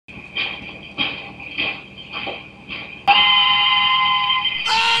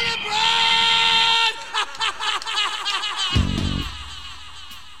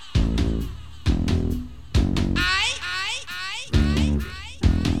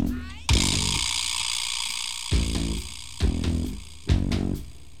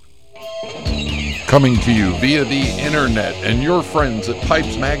Coming to you via the internet and your friends at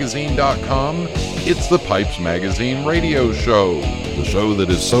pipesmagazine.com, it's the Pipes Magazine radio show. The show that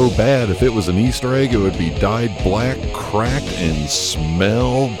is so bad if it was an Easter egg, it would be dyed black, cracked, and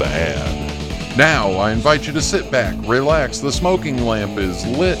smell bad. Now, I invite you to sit back, relax, the smoking lamp is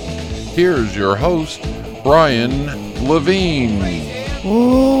lit. Here's your host, Brian Levine.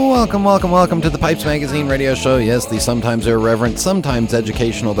 Ooh, welcome to the Pipes Magazine radio show. Yes, the sometimes irreverent, sometimes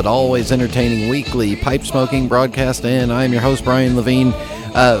educational, but always entertaining weekly pipe smoking broadcast, and I'm your host, Brian Levine.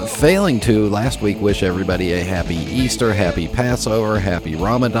 Failing to last week wish everybody a happy Easter, happy Passover, happy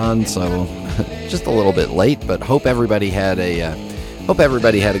Ramadan, so just a little bit late, but hope everybody had a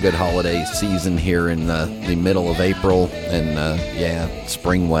good holiday season here in the middle of April, and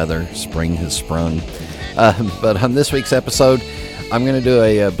spring weather, spring has sprung. But on this week's episode, I'm going to do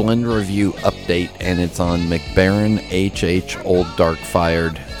a blend review update, and it's on McBaren HH Old Dark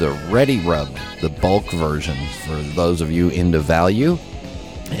Fired, the Ready Rub, the bulk version, for those of you into value.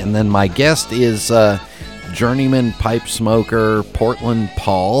 And then my guest is Journeymen Pipe Smoker Portland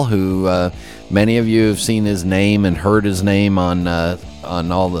Paul, who many of you have seen his name and heard his name on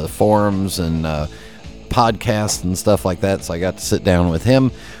all the forums and podcasts and stuff like that, so I got to sit down with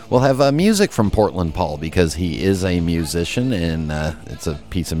him. We'll have music from Portland Paul because he is a musician, and it's a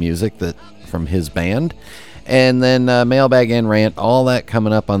piece of music that from his band. And then mailbag and rant, all that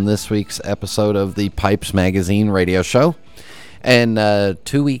coming up on this week's episode of the Pipes Magazine radio show. And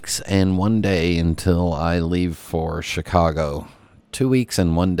 2 weeks and 1 day until I leave for Chicago. 2 weeks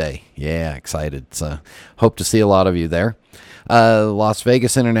and 1 day. Yeah, excited. So hope to see a lot of you there. Las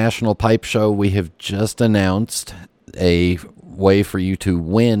Vegas International Pipe Show, we have just announced a way for you to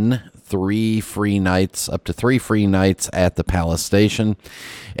win up to 3 free nights at the Palace Station.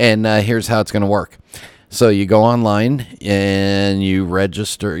 And here's how it's going to work. So you go online and you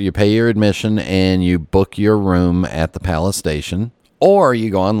register, you pay your admission, and you book your room at the Palace Station. Or you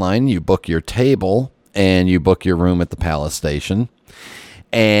go online, you book your table, and you book your room at the Palace Station.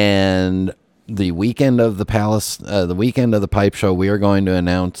 And the weekend of the Pipe Show, we are going to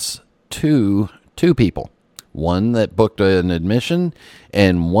announce two people. One that booked an admission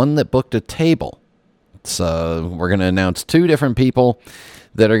and one that booked a table. So we're going to announce 2 different people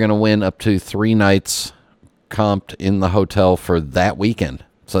that are going to win up to 3 nights comped in the hotel for that weekend.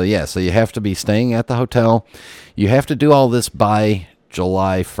 So you have to be staying at the hotel. You have to do all this by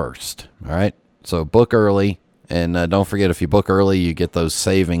July 1st. All right. So book early. And don't forget, if you book early, you get those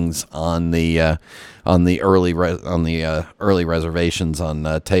savings on the early reservations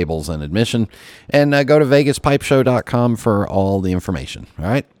on tables and admission. And go to vegaspipeshow.com for all the information. All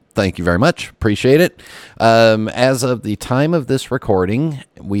right. Thank you very much. Appreciate it. As of the time of this recording,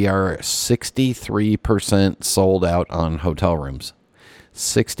 we are 63% sold out on hotel rooms.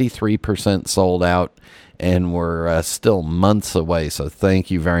 63% sold out. And we're still months away, so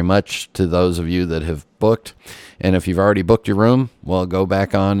thank you very much to those of you that have booked. And if you've already booked your room, well, go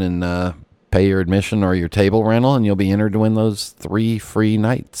back on and pay your admission or your table rental, and you'll be entered to win those 3 free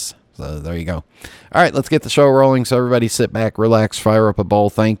nights. So there you go. All right, let's get the show rolling. So everybody sit back, relax, fire up a bowl.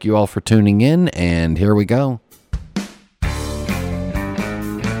 Thank you all for tuning in, and here we go.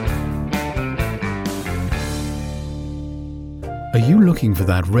 Are you looking for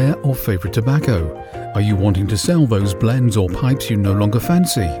that rare or favorite tobacco? Are you wanting to sell those blends or pipes you no longer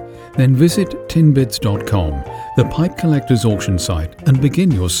fancy? Then visit tinbids.com, the pipe collector's auction site, and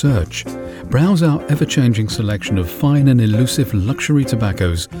begin your search. Browse our ever-changing selection of fine and elusive luxury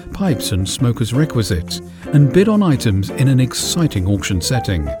tobaccos, pipes and smokers' requisites, and bid on items in an exciting auction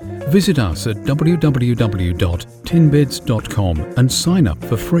setting. Visit us at www.tinbids.com and sign up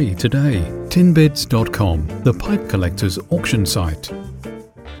for free today. Tinbids.com, the pipe collector's auction site.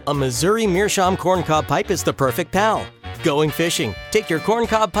 A Missouri Meerschaum corncob pipe is the perfect pal. Going fishing, take your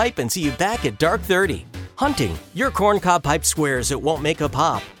corncob pipe and see you back at dark 30. Hunting, your corncob pipe swears it won't make a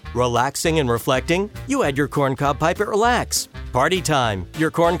pop. Relaxing and reflecting, you add your corncob pipe at Relax. Party time,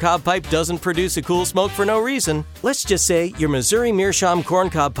 your corncob pipe doesn't produce a cool smoke for no reason. Let's just say your Missouri Meerschaum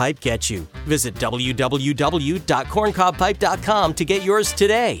corncob pipe gets you. Visit www.corncobpipe.com to get yours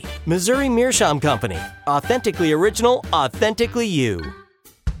today. Missouri Meerschaum Company. Authentically original, authentically you.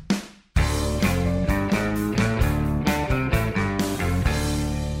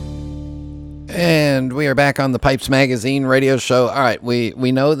 And we are back on the Pipes Magazine radio show. All right,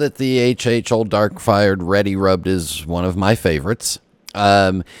 we know that the HH Old Dark Fired Ready Rubbed is one of my favorites.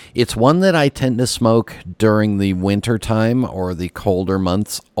 It's one that I tend to smoke during the winter time or the colder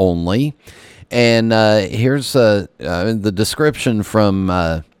months only. And here's the description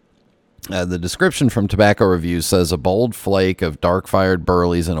from The description from Tobacco Reviews says a bold flake of dark-fired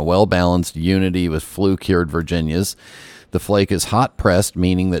burleys in a well-balanced unity with flue-cured Virginias. The flake is hot-pressed,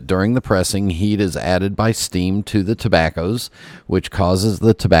 meaning that during the pressing, heat is added by steam to the tobaccos, which causes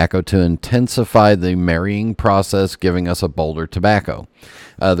the tobacco to intensify the marrying process, giving us a bolder tobacco.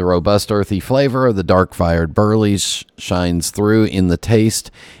 The robust, earthy flavor of the dark-fired burleys shines through in the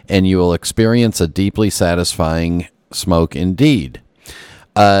taste, and you will experience a deeply satisfying smoke indeed.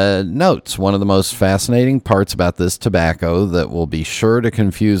 Notes, one of the most fascinating parts about this tobacco that will be sure to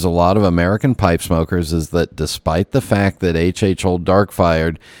confuse a lot of American pipe smokers is that despite the fact that H.H. Old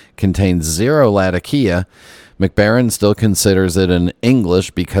Dark-Fired contains 0 Latakia, McBaren still considers it an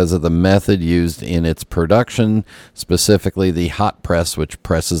English because of the method used in its production, specifically the hot press, which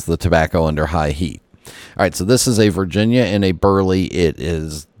presses the tobacco under high heat. All right, so this is a Virginia and a Burley. It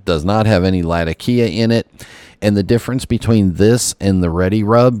does not have any Latakia in it. And the difference between this and the Ready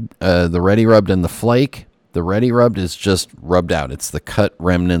Rubbed and the Flake, the Ready Rubbed is just rubbed out. It's the cut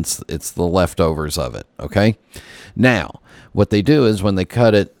remnants. It's the leftovers of it, okay? Now, what they do is when they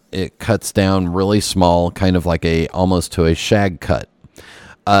cut it, it cuts down really small, kind of like almost to a shag cut.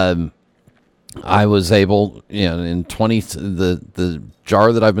 I was able, in the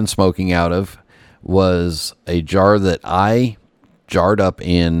jar that I've been smoking out of was a jar that I jarred up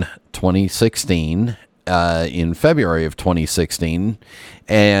in 2016, in February of 2016,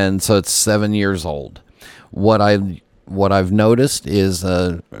 and so it's 7 years old. What I've noticed is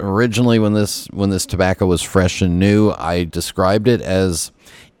originally when this tobacco was fresh and new, I described it as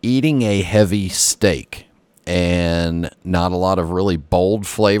eating a heavy steak, and not a lot of really bold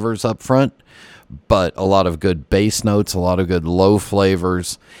flavors up front, but a lot of good base notes, a lot of good low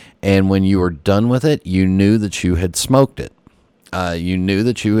flavors, and when you were done with it, you knew that you had smoked it. You knew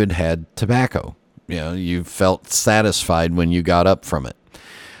that you had had tobacco. You felt satisfied when you got up from it.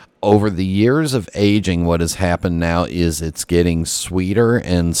 Over the years of aging, what has happened now is it's getting sweeter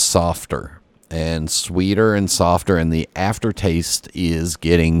and softer, and the aftertaste is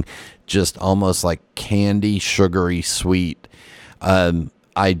getting just almost like candy, sugary sweet.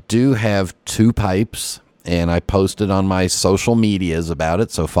 I do have 2 pipes, and I posted on my social medias about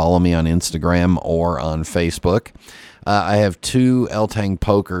it, so follow me on Instagram or on Facebook. I have 2 L-Tang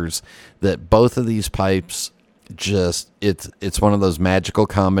pokers that both of these pipes it's one of those magical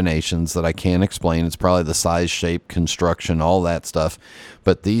combinations that I can't explain. It's probably the size, shape, construction, all that stuff.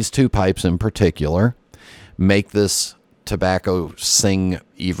 But these 2 pipes in particular make this tobacco sing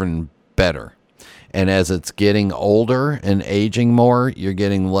even better. And as it's getting older and aging more, I'm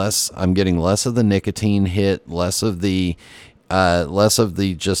getting less of the nicotine hit, less of the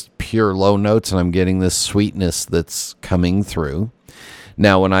just pure low notes, and I'm getting this sweetness that's coming through.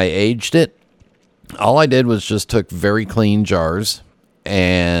 Now, when I aged it, all I did was just took very clean jars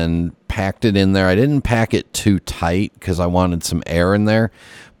and packed it in there. I didn't pack it too tight because I wanted some air in there,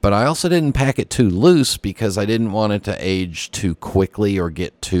 but I also didn't pack it too loose because I didn't want it to age too quickly or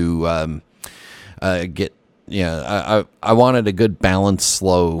get too I wanted a good balanced,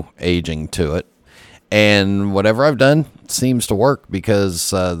 slow aging to it. And whatever I've done seems to work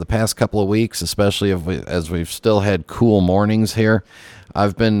because the past couple of weeks, especially as we've still had cool mornings here,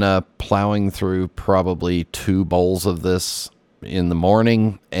 I've been plowing through probably 2 bowls of this in the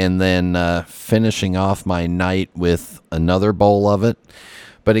morning and then finishing off my night with another bowl of it.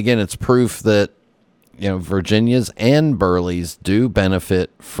 But again, it's proof that Virginias and Burleys do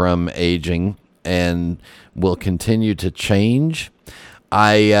benefit from aging and will continue to change.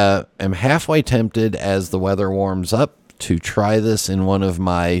 I am halfway tempted as the weather warms up to try this in one of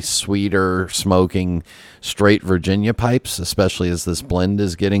my sweeter smoking straight Virginia pipes, especially as this blend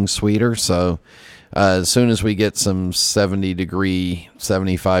is getting sweeter. So as soon as we get some 75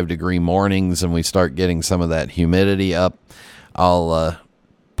 degree mornings and we start getting some of that humidity up, I'll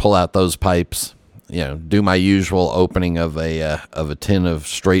pull out those pipes, do my usual opening of a tin of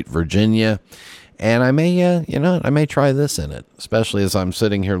straight Virginia. And I may try this in it, especially as I'm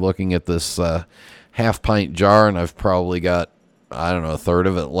sitting here looking at this half pint jar, and I've probably got, a third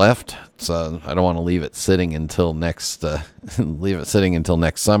of it left. So I don't want to leave it sitting until next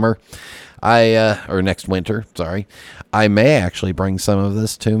summer. Or next winter. Sorry. I may actually bring some of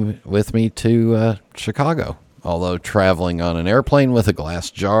this with me to Chicago. Although traveling on an airplane with a glass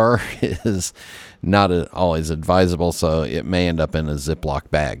jar is not always advisable, so it may end up in a Ziploc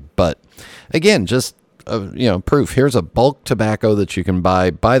bag. But again, just proof. Here's a bulk tobacco that you can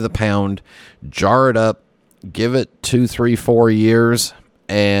buy by the pound, jar it up, give it 2, 3, 4 years,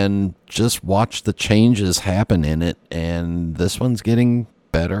 and just watch the changes happen in it. And this one's getting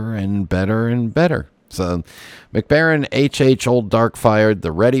better and better and better. So McBaren HH Old Dark Fired,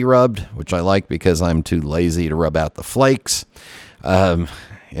 the Ready Rubbed, which I like because I'm too lazy to rub out the flakes.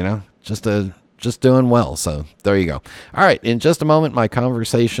 Just doing well. So there you go. All right. In just a moment, my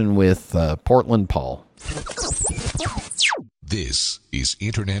conversation with Portland Paul. This is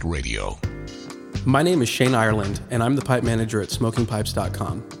Internet Radio. My name is Shane Ireland, and I'm the pipe manager at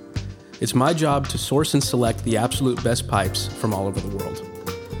smokingpipes.com. It's my job to source and select the absolute best pipes from all over the world.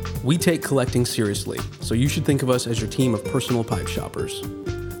 We take collecting seriously, so you should think of us as your team of personal pipe shoppers.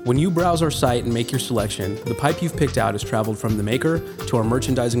 When you browse our site and make your selection, the pipe you've picked out has traveled from the maker to our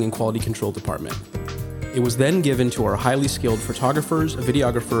merchandising and quality control department. It was then given to our highly skilled photographers,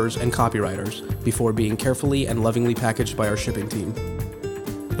 videographers, and copywriters before being carefully and lovingly packaged by our shipping team.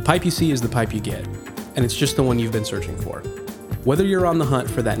 The pipe you see is the pipe you get, and it's just the one you've been searching for. Whether you're on the hunt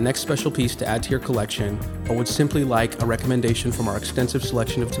for that next special piece to add to your collection or would simply like a recommendation from our extensive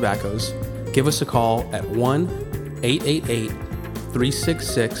selection of tobaccos, give us a call at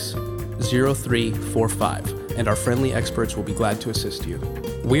 1-888-366-0345, and our friendly experts will be glad to assist you.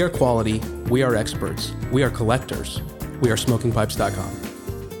 We are quality, we are experts, we are collectors, we are smokingpipes.com.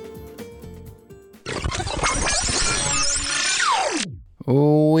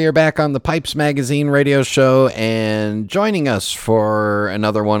 We are back on the Pipes Magazine radio show, and joining us for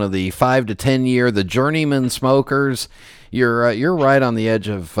another one of the 5 to 10 year, the Journeymen Smokers. You're right on the edge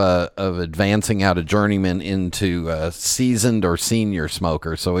of advancing out of Journeyman into seasoned or senior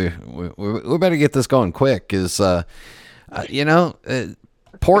smoker. So we better get this going quick.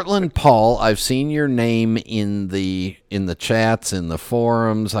 Portland Paul, I've seen your name in the chats, in the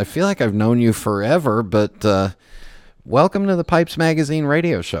forums. I feel like I've known you forever, but welcome to the Pipes Magazine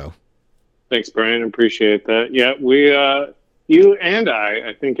radio show. Thanks, Brian. Appreciate that. Yeah, you and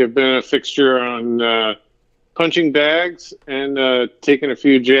I think, have been a fixture on punching bags and taking a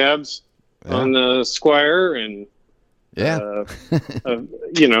few jabs on the Squire and and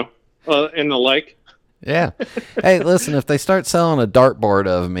the like. Yeah. Hey, listen, if they start selling a dartboard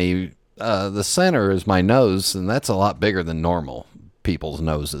of me, the center is my nose, and that's a lot bigger than normal people's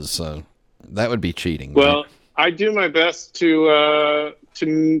noses. So that would be cheating. Well, right? I do my best to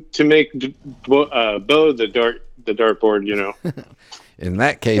make Bo the dartboard. In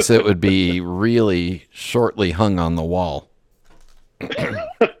that case, it would be really shortly hung on the wall.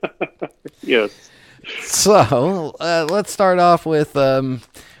 Yes. So let's start off with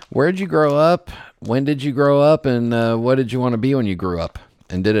where'd you grow up? When did you grow up, and what did you want to be when you grew up?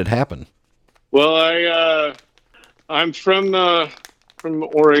 And did it happen? Well, I'm from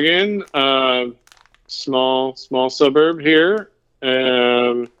Oregon, small suburb here.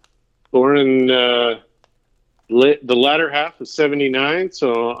 Born in the latter half of '79,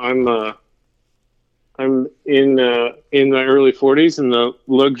 so I'm in my early 40s, in the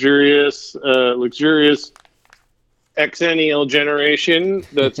luxurious XNEL generation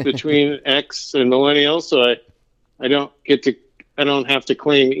that's between X and millennial. So I don't have to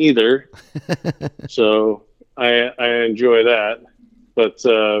claim either. So I enjoy that. But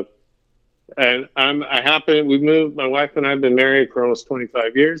we moved. My wife and I have been married for almost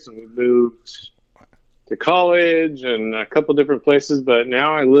 25 years, and we moved to college and a couple different places. But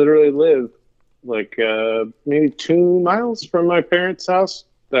now I literally live like maybe 2 miles from my parents' house,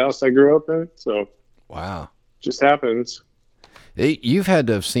 the house I grew up in. So wow. Just happens. You've had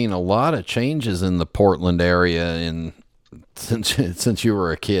to have seen a lot of changes in the Portland area since you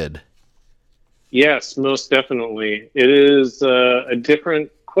were a kid. Yes, most definitely. It is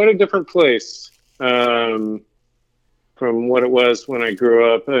quite a different place from what it was when I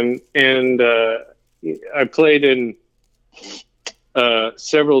grew up, and I played in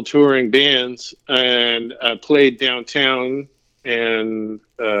several touring bands, and I played downtown, and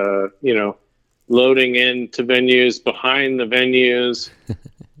loading into venues, behind the venues,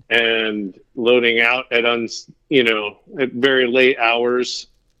 and loading out at very late hours.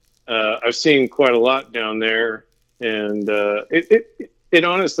 I've seen quite a lot down there, and it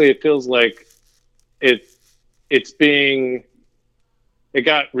honestly, it feels like it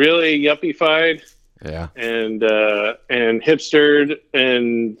got really yuppie-fied, and hipstered,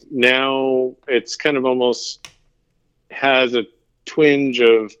 and now it's kind of almost has a twinge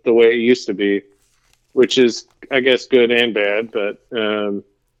of the way it used to be, which is, I guess, good and bad, but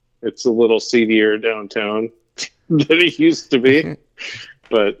it's a little seedier downtown than it used to be.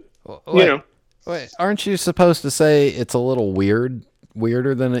 But, Wait, aren't you supposed to say it's a little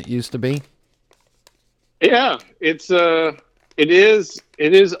weirder than it used to be? Yeah, it is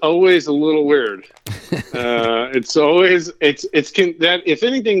always a little weird. If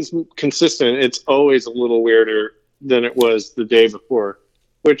anything's consistent, it's always a little weirder than it was the day before,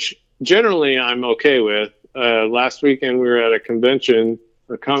 which generally I'm okay with. Last weekend we were at a convention,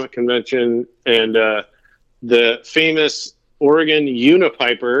 a comic convention, and the famous Oregon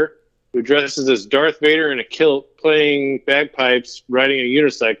Unipiper, who dresses as Darth Vader in a kilt, playing bagpipes, riding a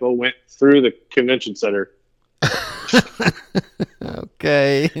unicycle, went through the convention center.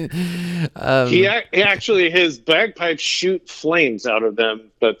 Okay. He actually, his bagpipes shoot flames out of them,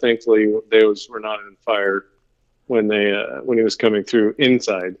 but thankfully those were not on fire when he was coming through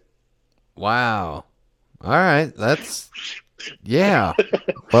inside. Wow. All right. That's, yeah.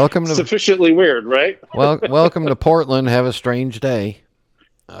 Welcome to sufficiently weird, right? welcome to Portland. Have a strange day.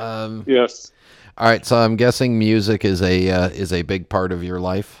 Yes. All right. So I'm guessing music is a big part of your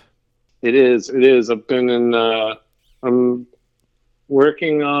life. It is. It is. I've been in. I'm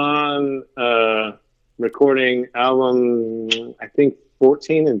working on recording album. I think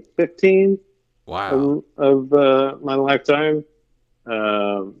 14 and 15. Wow. Of my lifetime.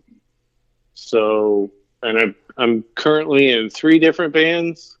 So, and I'm currently in 3 different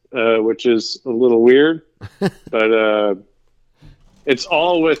bands, which is a little weird, but it's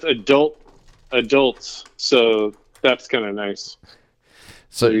all with adults. So that's kind of nice.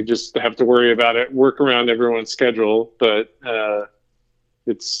 So you just have to worry about it, work around everyone's schedule, but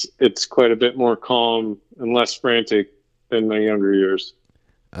it's quite a bit more calm and less frantic than my younger years.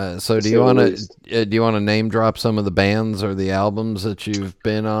 So do you want to name drop some of the bands or the albums that you've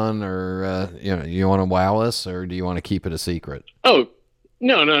been on, or you want to wow us, or do you want to keep it a secret? Oh,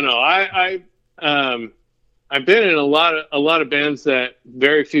 no. I've been in a lot of bands that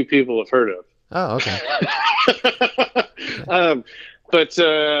very few people have heard of. Oh, okay. But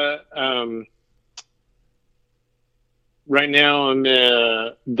right now I'm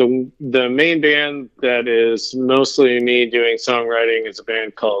the main band that is mostly me doing songwriting is a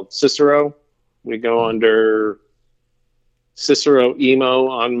band called Cicero. We go under Cicero Emo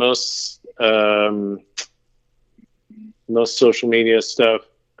on most social media stuff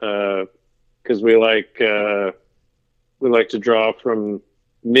because we like to draw from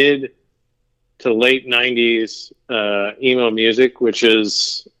mid to late 90s emo music, which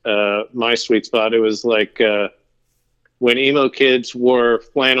is my sweet spot. It was like when emo kids wore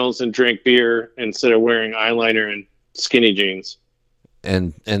flannels and drank beer instead of wearing eyeliner and skinny jeans.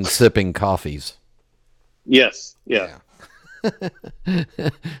 And sipping coffees. Yes, yeah. All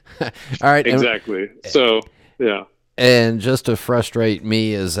right. Exactly. So, yeah. And just to frustrate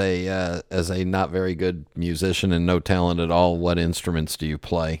me as a not very good musician and no talent at all, what instruments do you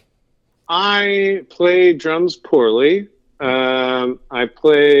play? I play drums poorly. I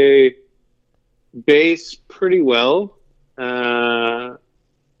play bass pretty well.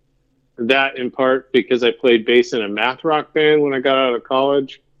 That in part because I played bass in a math rock band when I got out of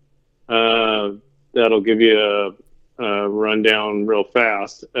college. That'll give you a rundown real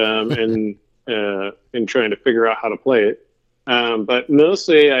fast, and in trying to figure out how to play it. But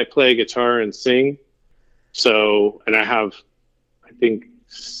mostly I play guitar and sing. So, and I have, I think,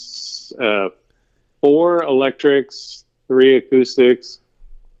 4 electrics, 3 acoustics,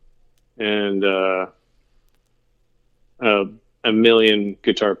 and a million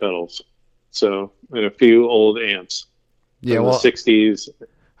guitar pedals. So, and a few old amps. Yeah, from the 60s.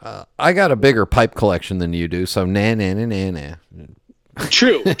 I got a bigger pipe collection than you do, so nah.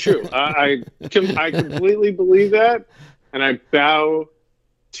 True. I completely believe that, and I bow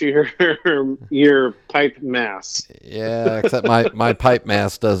to your pipe mass. Yeah, except my pipe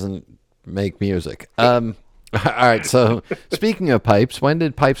mass doesn't make music. All right, so speaking of pipes, when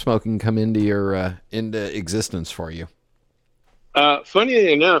did pipe smoking come into existence for you?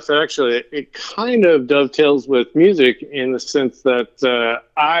 Funny enough, actually, it kind of dovetails with music in the sense that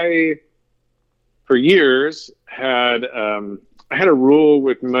I, for years, had I had a rule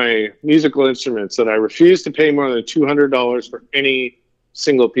with my musical instruments that I refused to pay more than $200 for any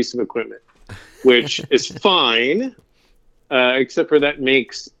single piece of equipment, which is fine, except for that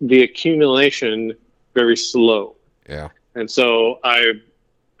makes the accumulation very slow. Yeah. And so I've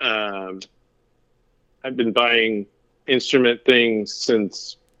been buying instrument things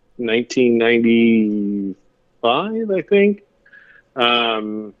since 1995, I think,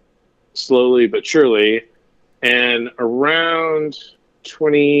 slowly but surely. And around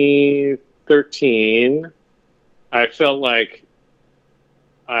 2013, I felt like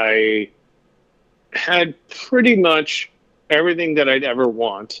I had pretty much everything that I'd ever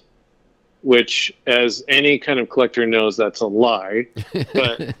want, which, as any kind of collector knows, that's a lie.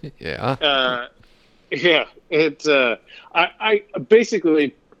 But yeah. I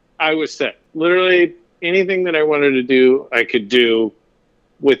basically, I was set. Literally anything that I wanted to do, I could do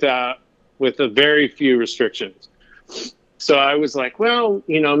with a very few restrictions. So I was like, well,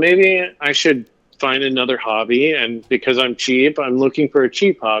 maybe I should find another hobby. And because I'm cheap, I'm looking for a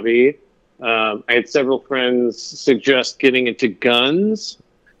cheap hobby. I had several friends suggest getting into guns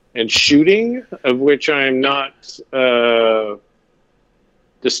and shooting, of which I'm not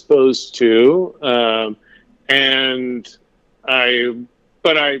disposed to.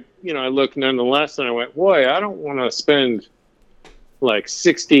 But I looked nonetheless, and I went, boy, I don't want to spend like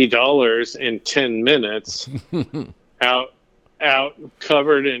 $60 in 10 minutes out half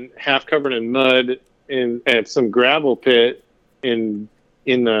covered in mud at some gravel pit in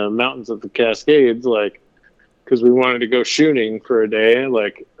the mountains of the Cascades, because we wanted to go shooting for a day. I'm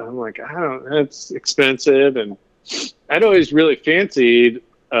like, that's expensive. And I'd always really fancied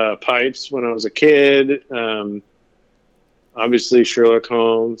pipes when I was a kid. Obviously Sherlock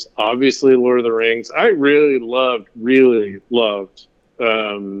Holmes, obviously Lord of the Rings. I really loved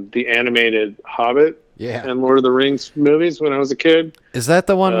the animated Hobbit and Lord of the Rings movies when I was a kid. Is that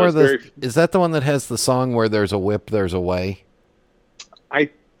the one is that the one that has the song where there's a whip, there's a way? I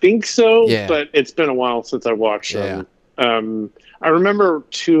think so, but it's been a while since I watched them. I remember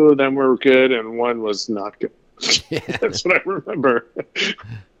 2 of them were good and 1 was not good. That's what I remember.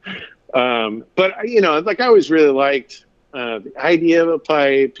 But I always really liked the idea of a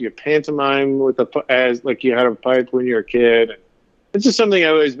pipe. You pantomime with as you had a pipe when you were a kid. It's just something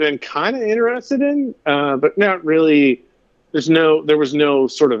I've always been kind of interested in, but not really. There was no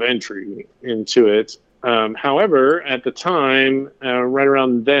sort of entry into it. However, at the time, right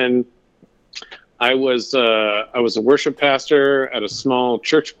around then, I was a worship pastor at a small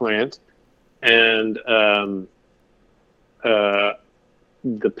church plant, and the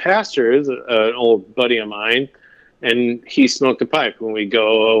pastor is an old buddy of mine, and he smoked a pipe. When we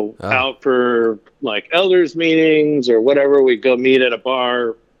go out for elders meetings or whatever, we go meet at a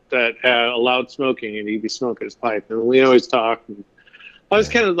bar that allowed smoking, and he'd be smoking his pipe, and we always talk. And I was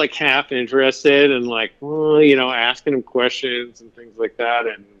kind of half interested and asking him questions and things like that.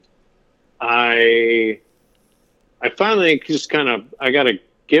 And I finally just I got a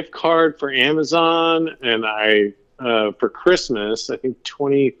gift card for Amazon, and for Christmas, I think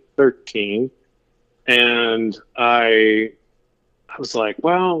 2013. And I was like,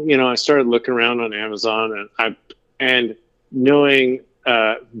 well, I started looking around on Amazon, and knowing,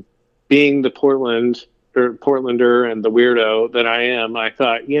 being the Portlander and the weirdo that I am, I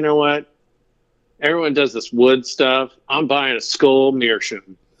thought, you know what? Everyone does this wood stuff. I'm buying a skull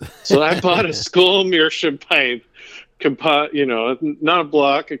meerschaum. So I bought a skull meerschaum pipe, not a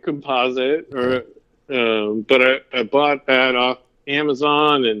block, a composite, but I bought that off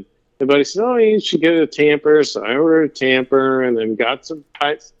Amazon, and everybody said, oh, you should get a tamper. So I ordered a tamper and then got some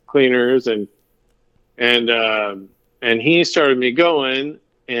pipe cleaners, and he started me going,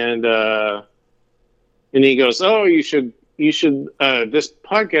 and he goes, oh, you should this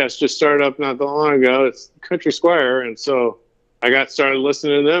podcast just started up not that long ago. It's Country Squire. And so I got started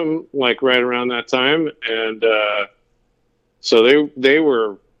listening to them right around that time. And so they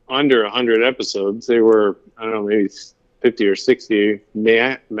were under 100 episodes. They were, I don't know, maybe 50 or 60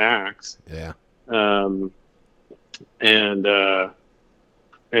 max. Yeah. And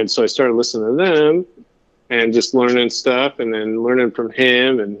so I started listening to them and just learning stuff, and then learning from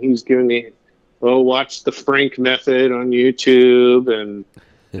him. And he was giving me, watch the Frank method on YouTube, and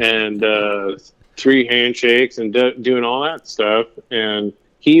 3 handshakes, and doing all that stuff. And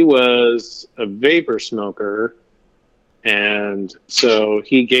he was a vapor smoker. And so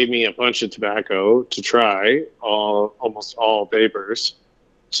he gave me a bunch of tobacco to try, almost all vapors.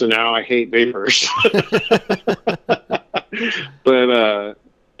 So now I hate vapors. But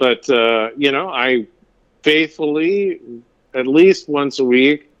I faithfully, at least once a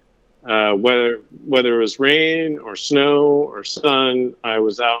week, whether it was rain or snow or sun, I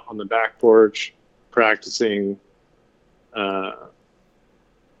was out on the back porch practicing as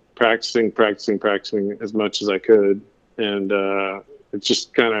much as I could. And it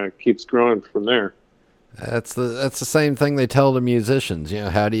just kind of keeps growing from there. That's the same thing they tell the musicians.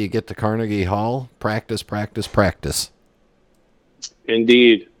 How do you get to Carnegie Hall? Practice, practice, practice.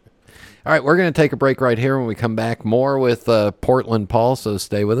 Indeed. All right, we're going to take a break right here. When we come back, more with Portland Paul, so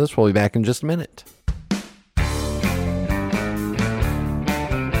stay with us. We'll be back in just a minute.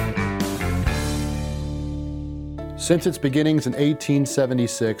 Since its beginnings in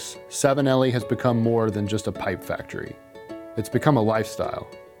 1876, Savinelli has become more than just a pipe factory. It's become a lifestyle.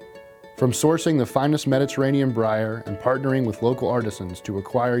 From sourcing the finest Mediterranean briar and partnering with local artisans to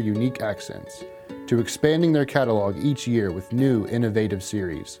acquire unique accents, to expanding their catalog each year with new, innovative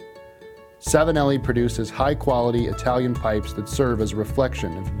series, Savinelli produces high-quality Italian pipes that serve as a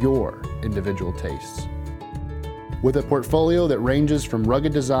reflection of your individual tastes. With a portfolio that ranges from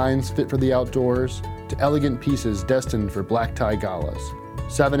rugged designs fit for the outdoors to elegant pieces destined for black tie galas,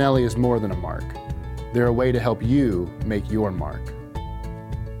 7Ellie is more than a mark. They're a way to help you make your mark.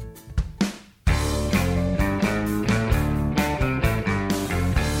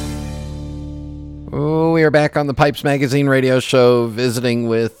 Oh, we are back on the Pipes Magazine radio show, visiting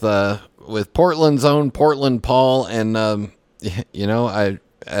with Portland's own Portland Paul, and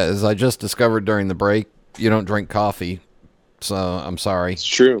as I just discovered during the break, you don't drink coffee, so I'm sorry. It's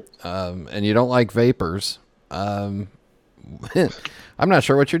true. And you don't like vapors. I'm not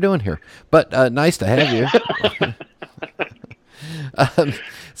sure what you're doing here, but nice to have you.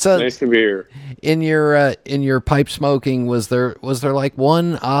 So nice to be here. In your pipe smoking, was there like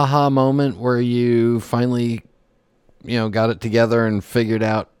one aha moment where you finally, got it together and figured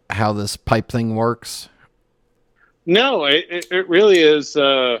out how this pipe thing works? No, it really is.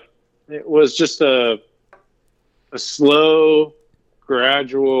 It was just a slow,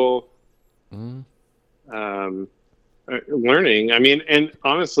 gradual learning. I mean, and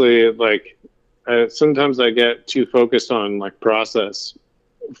honestly, like sometimes I get too focused on like process.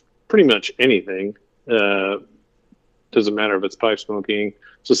 Pretty much anything. Doesn't matter if it's pipe smoking.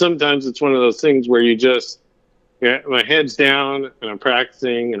 So sometimes it's one of those things where you just, my head's down and I'm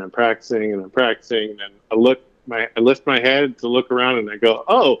practicing and I'm practicing and I'm practicing, and I lift my head to look around and I go,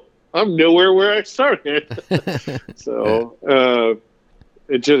 oh, I'm nowhere where I started. So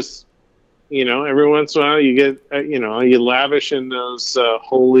it just, every once in a while you get, you lavish in those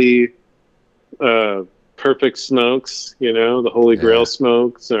holy perfect smokes, the Holy Grail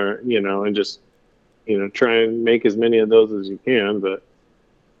smokes, or and just try and make as many of those as you can. But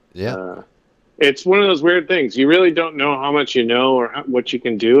it's one of those weird things. You really don't know how much you know or what you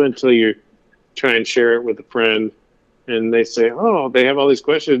can do until you try and share it with a friend, and they say, "Oh, they have all these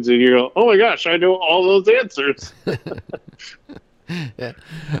questions," and you go, "Oh my gosh, I know all those answers." Yeah.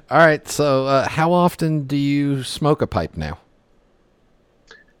 All right. So, how often do you smoke a pipe now?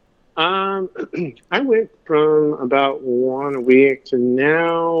 I went from about one a week to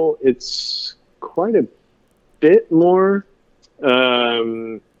now it's quite a bit more.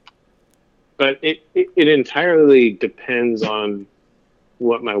 But it entirely depends on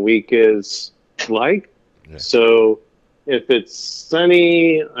what my week is like. Yeah. So if it's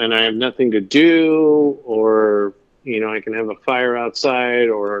sunny and I have nothing to do, or, I can have a fire outside,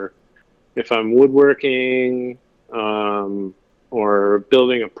 or if I'm woodworking, or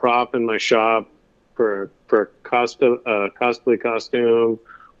building a prop in my shop for cosplay costume,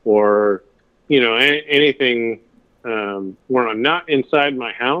 or anything where I'm not inside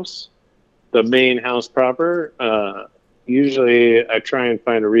my house, the main house proper. Usually, I try and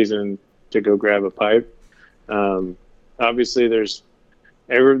find a reason to go grab a pipe. Obviously,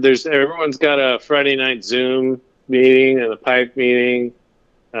 everyone's got a Friday night Zoom meeting and a pipe meeting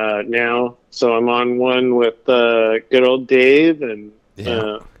now. So I'm on one with good old Dave and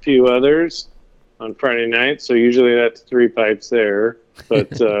a few others on Friday night. So usually that's 3 pipes there.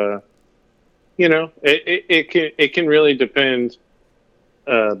 But it can really depend.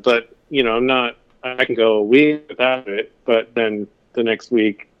 But I can go a week without it. But then the next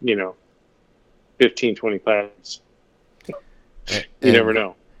week, 15, 20 pipes. You never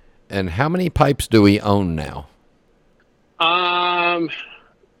know. And how many pipes do we own now?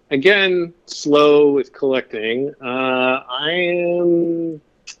 Again, slow with collecting. I am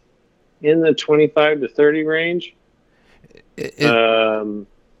in the 25 to 30 range.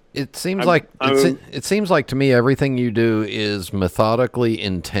 It seems it seems like to me everything you do is methodically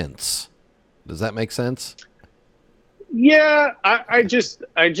intense. Does that make sense? Yeah, I just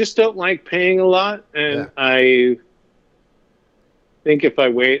don't like paying a lot, and I think if I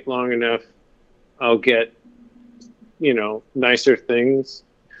wait long enough, I'll get nicer things.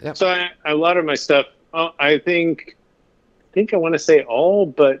 Yep. So a lot of my stuff, I think I want to say all,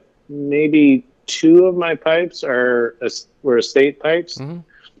 but maybe 2 of my pipes were estate pipes. Mm-hmm.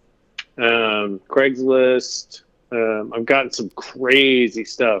 Craigslist. I've gotten some crazy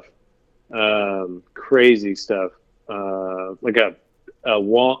stuff. Like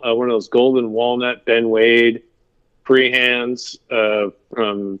one of those golden walnut Ben Wade freehands for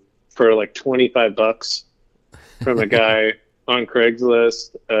like $25 from a guy on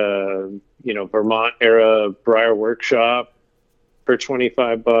Craigslist. Vermont era Briar Workshop for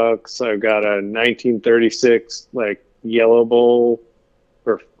 $25. I've got a 1936 like yellow bowl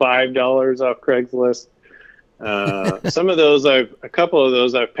for $5 off Craigslist. A couple of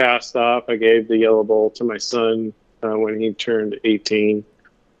those I've passed off. I gave the yellow bowl to my son when he turned 18,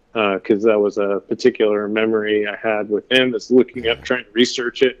 because that was a particular memory I had with him. Is looking up, trying to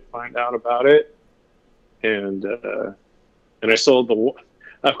research it, find out about it. and I sold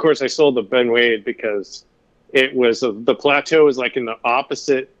I sold the Ben Wade because it was the plateau was like in the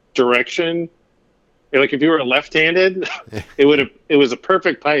opposite direction. Like if you were left-handed, it was a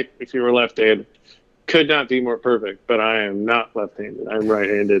perfect pipe if you were left-handed. Could not be more perfect, but I am not left-handed. I'm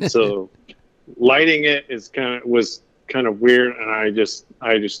right-handed, so lighting it was kind of weird, and I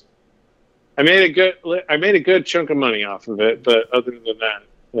made a good chunk of money off of it, but other than that,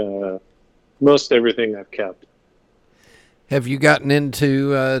 most everything I've kept. Have you gotten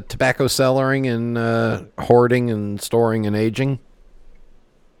into tobacco cellaring and hoarding and storing and aging?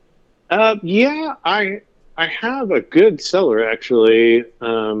 Yeah, I have a good cellar actually.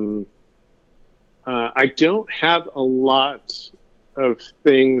 I don't have a lot of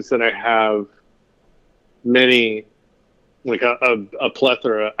things that I have many, like a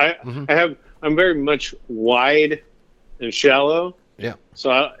plethora. I'm very much wide and shallow. Yeah.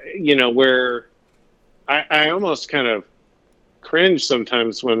 So where I almost kind of cringe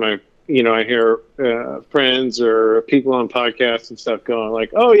sometimes when I hear friends or people on podcasts and stuff going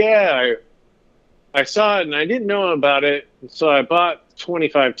like, "Oh yeah, I saw it and I didn't know about it, so I bought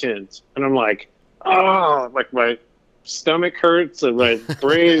 25 tins." And I'm like, "Oh, like my stomach hurts and my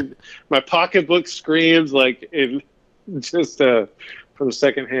brain, my pocketbook screams like it just from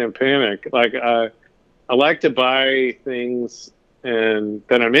secondhand panic." Like I like to buy things and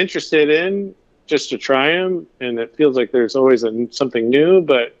that I'm interested in just to try them, and it feels like there's always something new.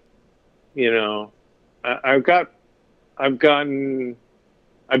 But I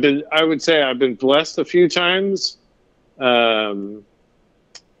would say I've been blessed a few times. I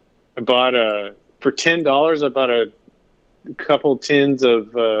bought for $10. I bought a couple tins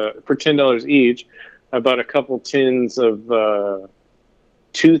of for $10 each. I bought a couple tins of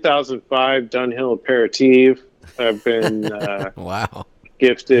 2005 Dunhill Aperitif. I've been wow,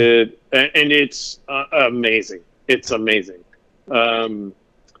 gifted, and it's amazing. It's amazing. I've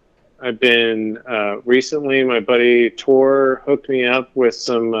been recently. My buddy Tor hooked me up with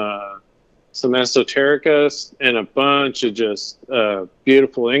some esoterica and a bunch of just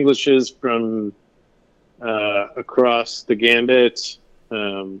beautiful Englishes from across the gambit.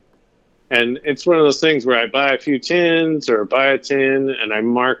 And it's one of those things where I buy a few tins or buy a tin and I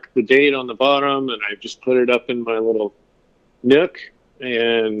mark the date on the bottom and I just put it up in my little nook.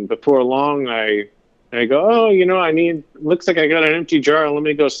 And before long, I go, "Oh, looks like I got an empty jar. Let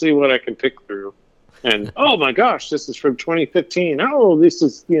me go see what I can pick through." And, "Oh my gosh, this is from 2015. Oh, this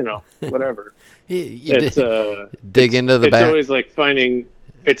is, whatever." Dig into the back. It's always like finding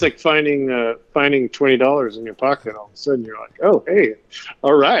 $20 in your pocket. All of a sudden you're like, "Oh, hey,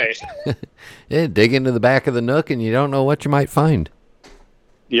 all right." Yeah, dig into the back of the nook and you don't know what you might find.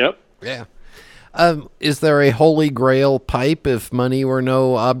 Yep. Yeah. Is there a holy grail pipe if money were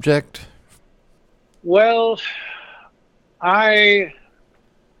no object? Well, I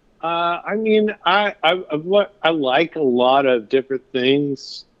like a lot of different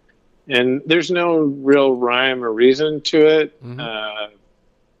things, and there's no real rhyme or reason to it. Mm-hmm.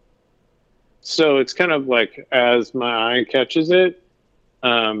 So it's kind of like as my eye catches it.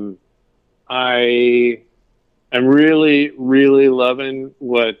 I am really, really loving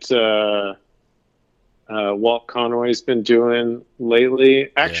what Walt Conway's been doing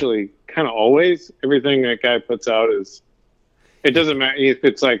lately. Actually, kind of always. Everything that guy puts out is. It doesn't matter if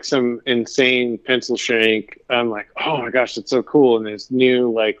it's like some insane pencil shank. I'm like, "Oh my gosh, that's so cool!" And this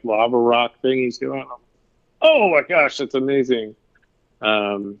new like lava rock thing he's doing. Oh my gosh, that's amazing.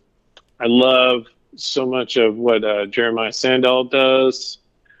 I love so much of what Jeremiah Sandall does.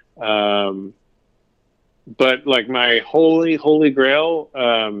 But like my holy grail,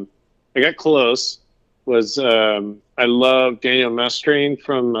 I got close. Was I love Daniel Mestrine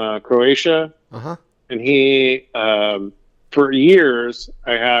from Croatia, and he for years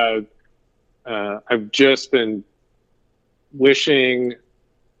I've just been wishing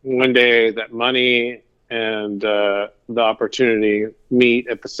one day that money and the opportunity meet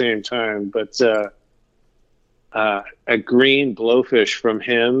at the same time. But a green blowfish from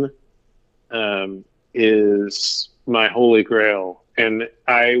him is my holy grail. And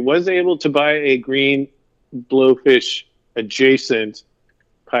I was able to buy a green blowfish adjacent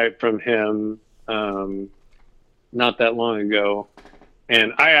pipe from him not that long ago.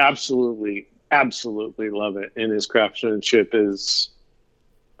 And I absolutely love it. And his craftsmanship is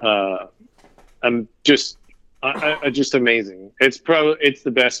just amazing. It's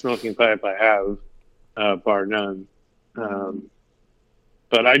the best smoking pipe I have, bar none.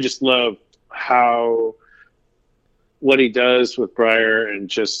 But I just love what he does with briar, and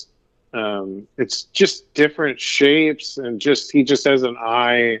just it's just different shapes, and he just has an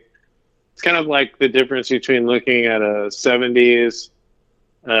eye it's kind of like the difference between looking at a 70s,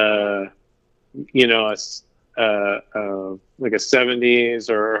 like a 70s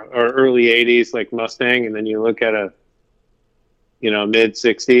or early 80s, like Mustang, and then you look at a, mid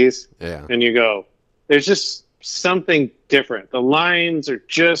 60s, and you go, there's just something different. The lines are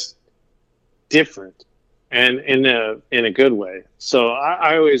just different, and in a good way. So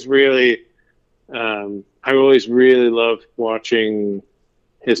I always really love watching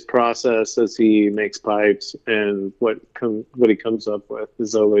his process as he makes pipes, and what he comes up with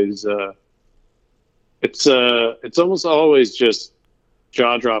is always it's almost always just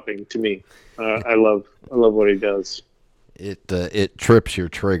jaw dropping to me. I love what he does. It trips your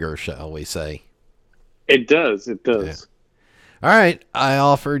trigger, shall we say? It does. Yeah. All right, I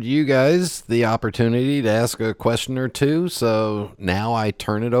offered you guys the opportunity to ask a question or two, so now I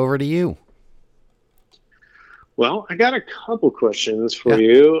turn it over to you. Well, I got a couple questions for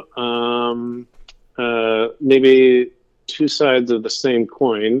you. Maybe two sides of the same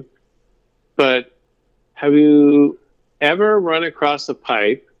coin. But have you ever run across a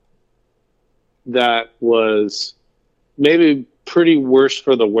pipe that was maybe pretty worse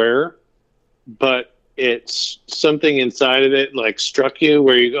for the wear, but it's something inside of it like struck you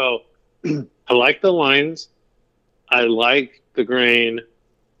where you go, I like the lines, I like the grain,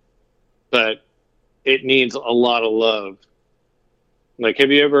 but it needs a lot of love? Like,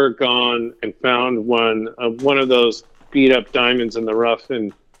 have you ever gone and found one of those beat up diamonds in the rough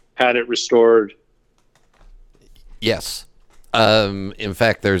and had it restored? Yes. In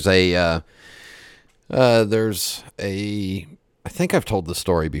fact, there's a I think I've told the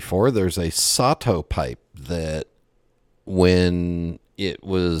story before. There's a Sato pipe that when it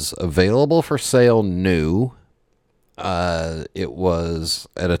was available for sale new, it was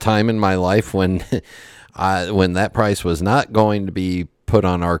at a time in my life when when that price was not going to be put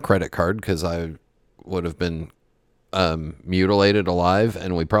on our credit card because I would have been mutilated alive,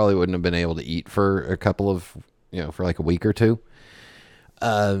 and we probably wouldn't have been able to eat for a couple of, for like a week or two.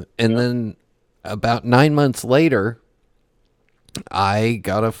 And then about 9 months later, I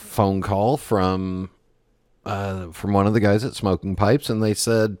got a phone call from one of the guys at Smoking Pipes, and they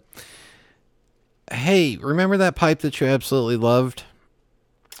said, hey, remember that pipe that you absolutely loved?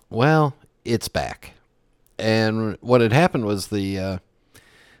 Well, it's back. And what had happened was the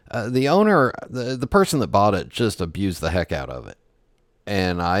owner, the person that bought it, just abused the heck out of it.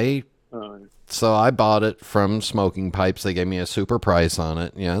 And so I bought it from Smoking Pipes. They gave me a super price on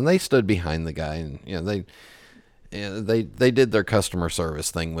it, and they stood behind the guy, and they did their customer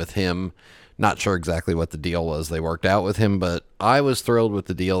service thing with him. Not sure exactly what the deal was they worked out with him, but I was thrilled with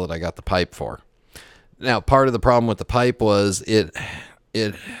the deal that I got the pipe for. Now, part of the problem with the pipe was it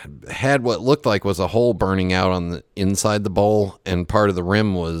had what looked like was a hole burning out on the inside the bowl, and part of the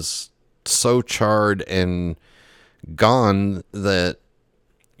rim was so charred and gone that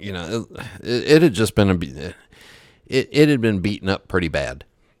it had just been it had been beaten up pretty bad.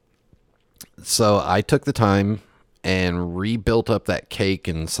 So I took the time and rebuilt up that cake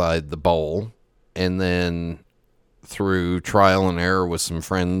inside the bowl, and then through trial and error with some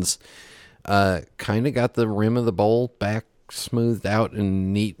friends, kind of got the rim of the bowl back smoothed out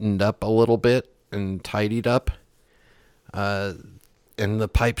and neatened up a little bit and tidied up. And the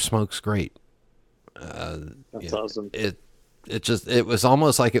pipe smokes great. That's awesome. It was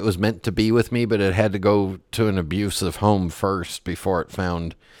almost like it was meant to be with me, but it had to go to an abusive home first before it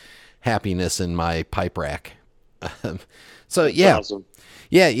found happiness in my pipe rack. So yeah, awesome.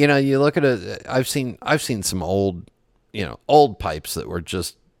 Yeah. You look at it. I've seen some old pipes that were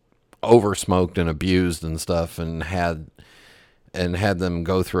just over smoked and abused and stuff, and had them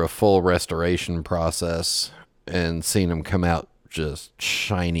go through a full restoration process, and seen them come out just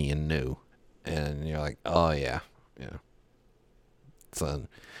shiny and new, and you're like, oh yeah. So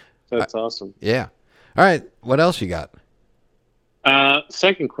that's awesome. Yeah. All right. What else you got?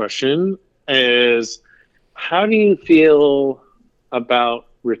 Second question is, how do you feel about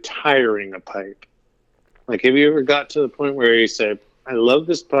retiring a pipe? Like, have you ever got to the point where you say, I love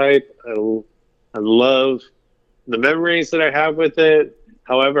this pipe, I love the memories that I have with it,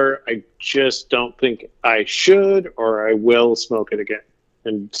 however, I just don't think I should or I will smoke it again,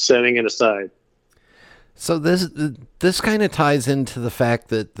 and setting it aside? So this kind of ties into the fact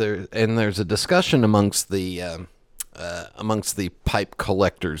that there's a discussion amongst the pipe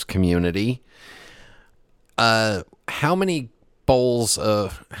collectors community. How many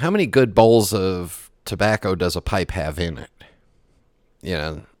good bowls of tobacco does a pipe have in it?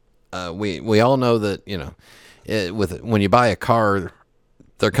 We all know that when you buy a car,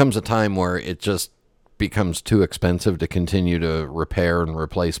 there comes a time where it just becomes too expensive to continue to repair and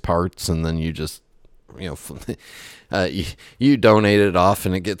replace parts, and then you just, you donate it off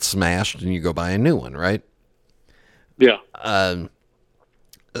and it gets smashed and you go buy a new one, right? Yeah.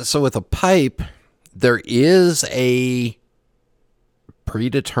 So with a pipe, there is a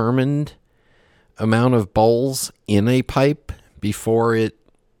predetermined amount of bowls in a pipe before it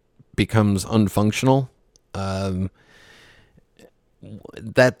becomes unfunctional.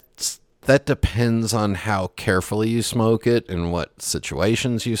 That depends on how carefully you smoke it and what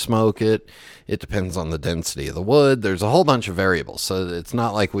situations you smoke it. It depends on the density of the wood. There's a whole bunch of variables. So it's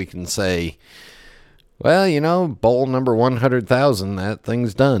not like we can say, well, bowl number 100,000, that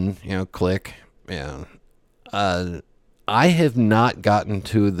thing's done, click. Yeah. I have not gotten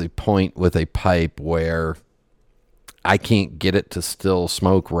to the point with a pipe where I can't get it to still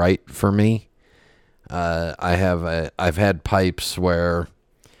smoke right for me. I've had pipes where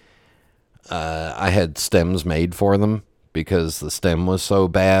I had stems made for them because the stem was so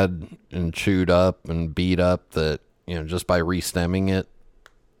bad and chewed up and beat up that, just by re-stemming it,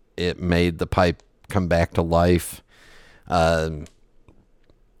 it made the pipe come back to life.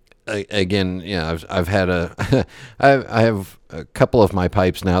 Again, I've had I have a couple of my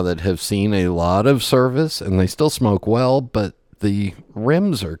pipes now that have seen a lot of service and they still smoke well, but the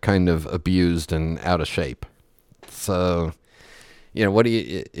rims are kind of abused and out of shape. So, what do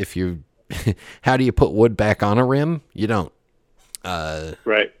you, how do you put wood back on a rim? You don't.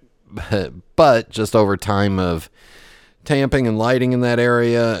 Right. But just over time of tamping and lighting in that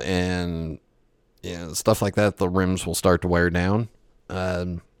area and stuff like that, the rims will start to wear down.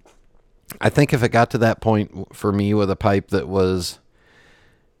 I think if it got to that point for me with a pipe that was,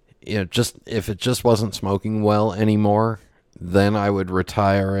 if it just wasn't smoking well anymore, then I would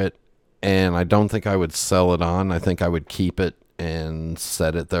retire it, and I don't think I would sell it on. I think I would keep it and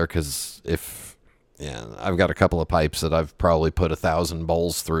set it there, because I've got a couple of pipes that I've probably put 1,000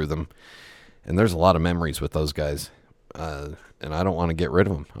 bowls through them, and there's a lot of memories with those guys, and I don't want to get rid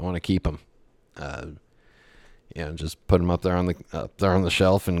of them. I want to keep them. Just put them up there on the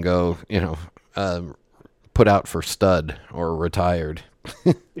shelf and go, put out for stud or retired.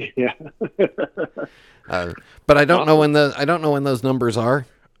 Yeah. But I don't know when those numbers are.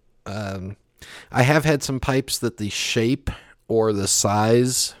 I have had some pipes that the shape or the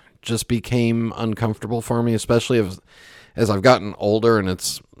size just became uncomfortable for me, especially as I've gotten older and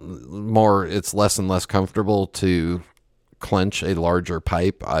it's less and less comfortable to clench a larger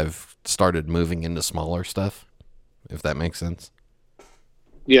pipe. I've started moving into smaller stuff, if that makes sense.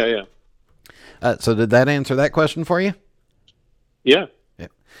 Yeah. So did that answer that question for you? Yeah.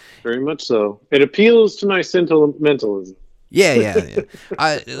 Very much so. It appeals to my sentimentalism. Yeah.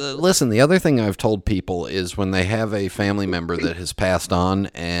 Listen, the other thing I've told people is when they have a family member that has passed on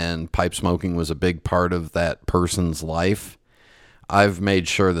and pipe smoking was a big part of that person's life, I've made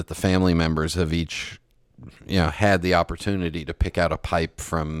sure that the family members have each, had the opportunity to pick out a pipe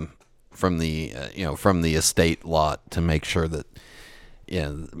from the estate lot to make sure that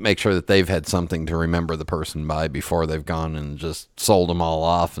they've had something to remember the person by before they've gone and just sold them all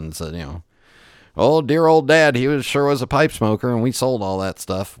off and said, oh, dear old dad, he was a pipe smoker and we sold all that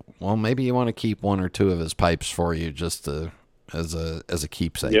stuff. Well, maybe you want to keep one or two of his pipes for you just as a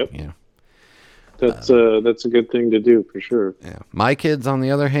keepsake. Yep. That's a good thing to do for sure. Yeah. My kids, on the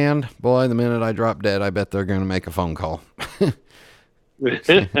other hand, boy, the minute I drop dead, I bet they're going to make a phone call.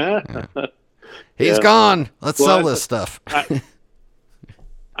 He's gone. Let's sell this stuff.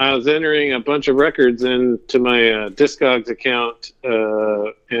 I was entering a bunch of records into my Discogs account,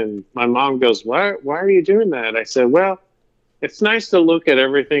 and my mom goes, why are you doing that? I said, well, it's nice to look at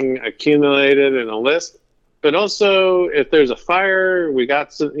everything accumulated in a list, but also if there's a fire, we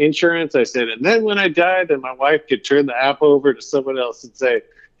got some insurance. I said, and then when I die, then my wife could turn the app over to someone else and say,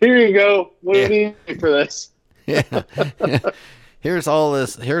 here you go. What do you need for this? Yeah. Here's all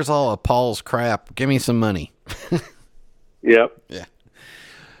of Paul's crap. Give me some money. Yep. Yeah.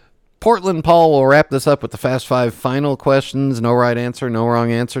 Portland Paul will wrap this up with the Fast Five final questions. No right answer, no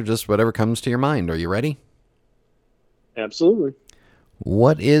wrong answer, just whatever comes to your mind. Are you ready? Absolutely.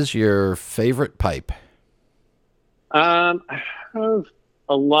 What is your favorite pipe? I have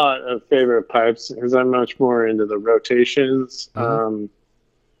a lot of favorite pipes because I'm much more into the rotations, how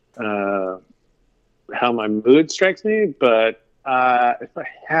my mood strikes me. But if I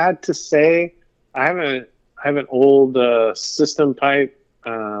had to say, I have an old system pipe,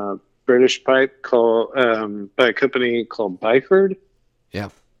 British pipe called by a company called Byford. Yeah.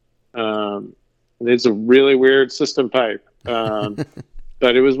 It's a really weird system pipe.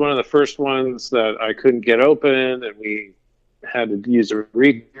 But it was one of the first ones that I couldn't get open, and we had to use a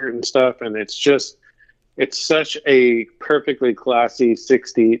reed and stuff. And it's just, it's such a perfectly classy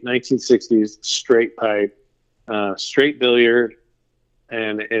 1960s straight pipe, straight billiard,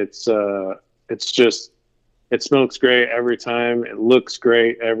 and it smokes great every time. It looks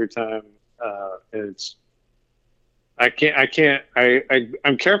great every time. I'm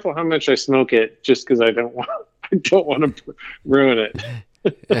careful how much I smoke it, just because I don't want to ruin it.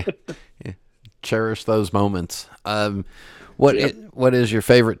 Yeah. Cherish those moments. What is your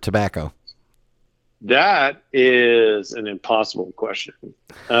favorite tobacco? That is an impossible question.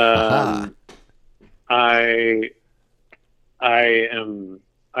 I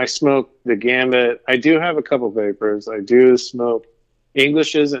smoke the gambit. I do have a couple vapors. I do smoke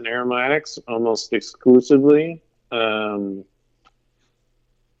Englishes and aromatics almost exclusively. But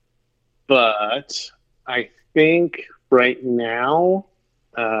I think right now,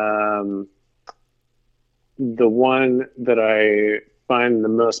 the one that I find the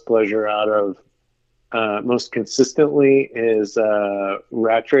most pleasure out of most consistently is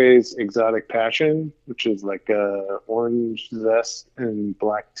Rattray's Exotic Passion, which is like orange zest and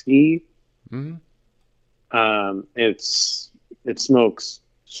black tea. Mm-hmm. It smokes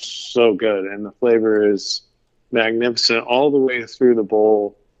so good, and the flavor is magnificent all the way through the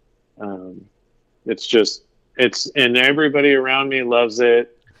bowl. And everybody around me loves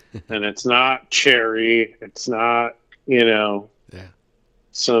it. And it's not cherry. It's not, it's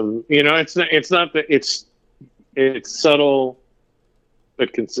subtle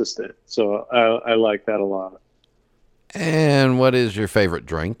but consistent. So I like that a lot. And what is your favorite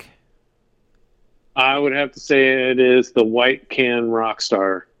drink? I would have to say it is the White Can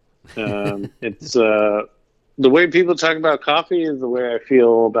Rockstar. It's the way people talk about coffee is the way I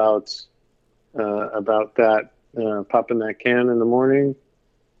feel about that. Popping that can in the morning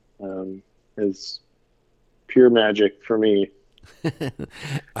is pure magic for me.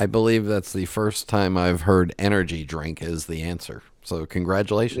 I believe that's the first time I've heard energy drink is the answer. So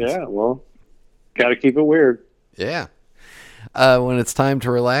congratulations. Yeah, well, got to keep it weird. Yeah. When it's time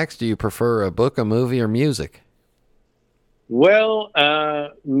to relax, do you prefer a book, a movie, or music? Well,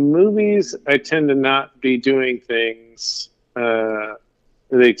 movies, I tend to not be doing things. They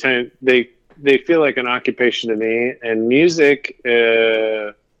feel like an occupation to me, and music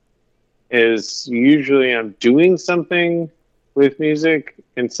is usually I'm doing something with music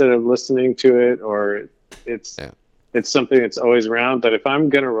instead of listening to it, or it's something that's always around. But if I'm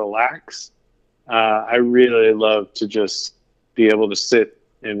gonna relax, I really love to just be able to sit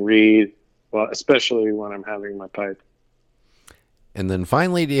and read, well, especially when I'm having my pipe. And then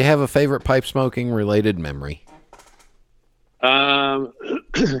finally, do you have a favorite pipe smoking related memory? Favorite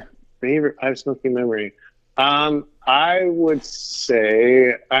pipe smoking memory. I would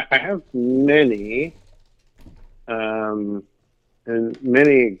say I have many, and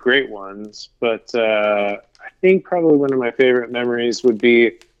many great ones, but I think probably one of my favorite memories would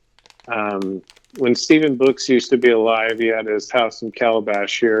be when Stephen Brooks used to be alive. He had his house in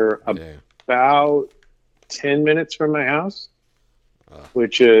Calabash here, about 10 minutes from my house,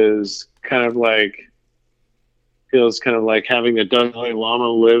 which is feels kind of like having a Dalai Lama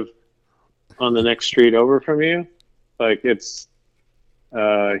live on the next street over from you. Like he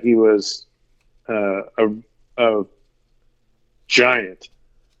was a giant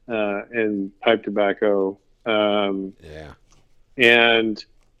in pipe tobacco. And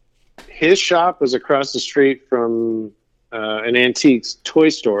his shop was across the street from an antiques toy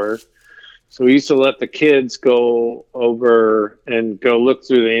store. So we used to let the kids go over and go look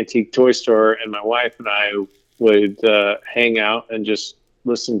through the antique toy store, and my wife and I would hang out and just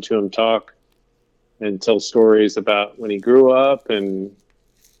listen to him talk and tell stories about when he grew up and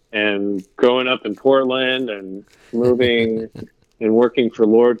growing up in Portland and moving and working for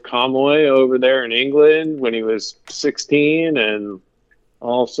Lord Conway over there in England when he was 16, and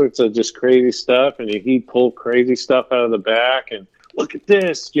all sorts of just crazy stuff. And he'd pull crazy stuff out of the back and look at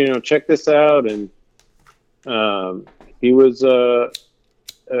this, check this out. And he was a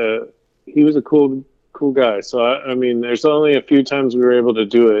cool guy. So I mean, there's only a few times we were able to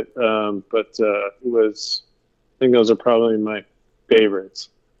do it, but I think those are probably my favorites.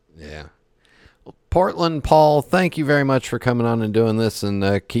 Yeah. Well, Portland Paul, thank you very much for coming on and doing this,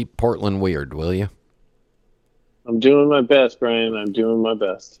 and keep Portland weird, will you? I'm doing my best, Brian. I'm doing my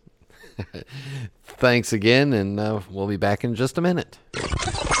best. Thanks again, and we'll be back in just a minute.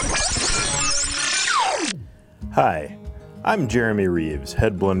 Hi, I'm Jeremy Reeves,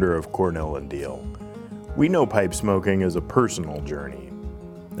 head blender of Cornell & Deal. We know pipe smoking is a personal journey.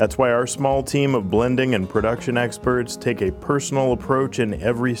 That's why our small team of blending and production experts take a personal approach in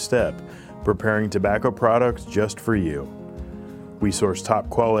every step, preparing tobacco products just for you. We source top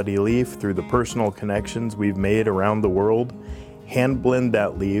quality leaf through the personal connections we've made around the world, hand blend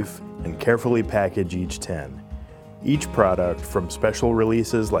that leaf, and carefully package each tin. Each product, from special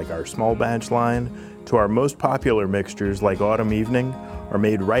releases like our small batch line to our most popular mixtures like Autumn Evening, are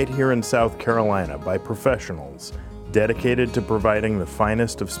made right here in South Carolina by professionals dedicated to providing the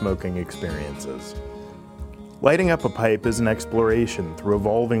finest of smoking experiences. Lighting up a pipe is an exploration through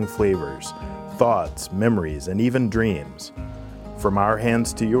evolving flavors, thoughts, memories, and even dreams. From our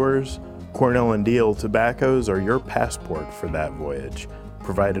hands to yours, Cornell & Diehl tobaccos are your passport for that voyage,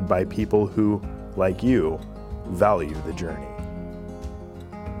 provided by people who, like you, value the journey.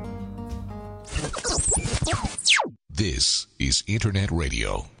 This is Internet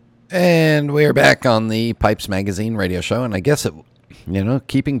Radio. And we're back on the Pipes Magazine radio show, and I guess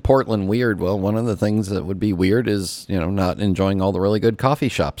keeping Portland weird, well, one of the things that would be weird is, not enjoying all the really good coffee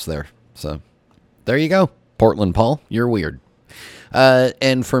shops there. So, there you go. Portland Paul, you're weird.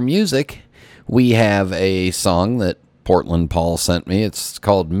 And for music, we have a song that Portland Paul sent me. It's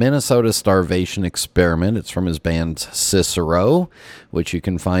called Minnesota Starvation Experiment. It's from his band Cicero, which you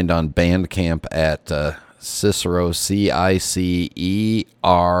can find on Bandcamp at Cicero, Ciceroemo,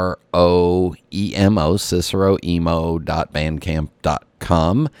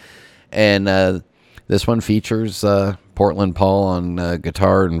 ciceroemo.bandcamp.com. And this one features Portland Paul on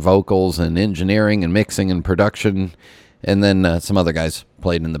guitar and vocals and engineering and mixing and production. And then some other guys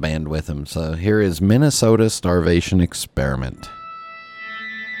played in the band with him. So here is Minnesota Starvation Experiment.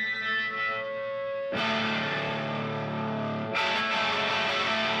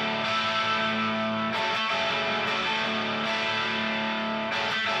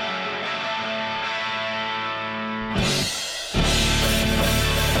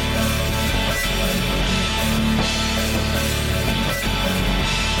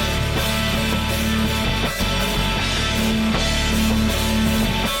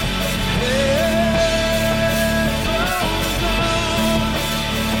 Hey,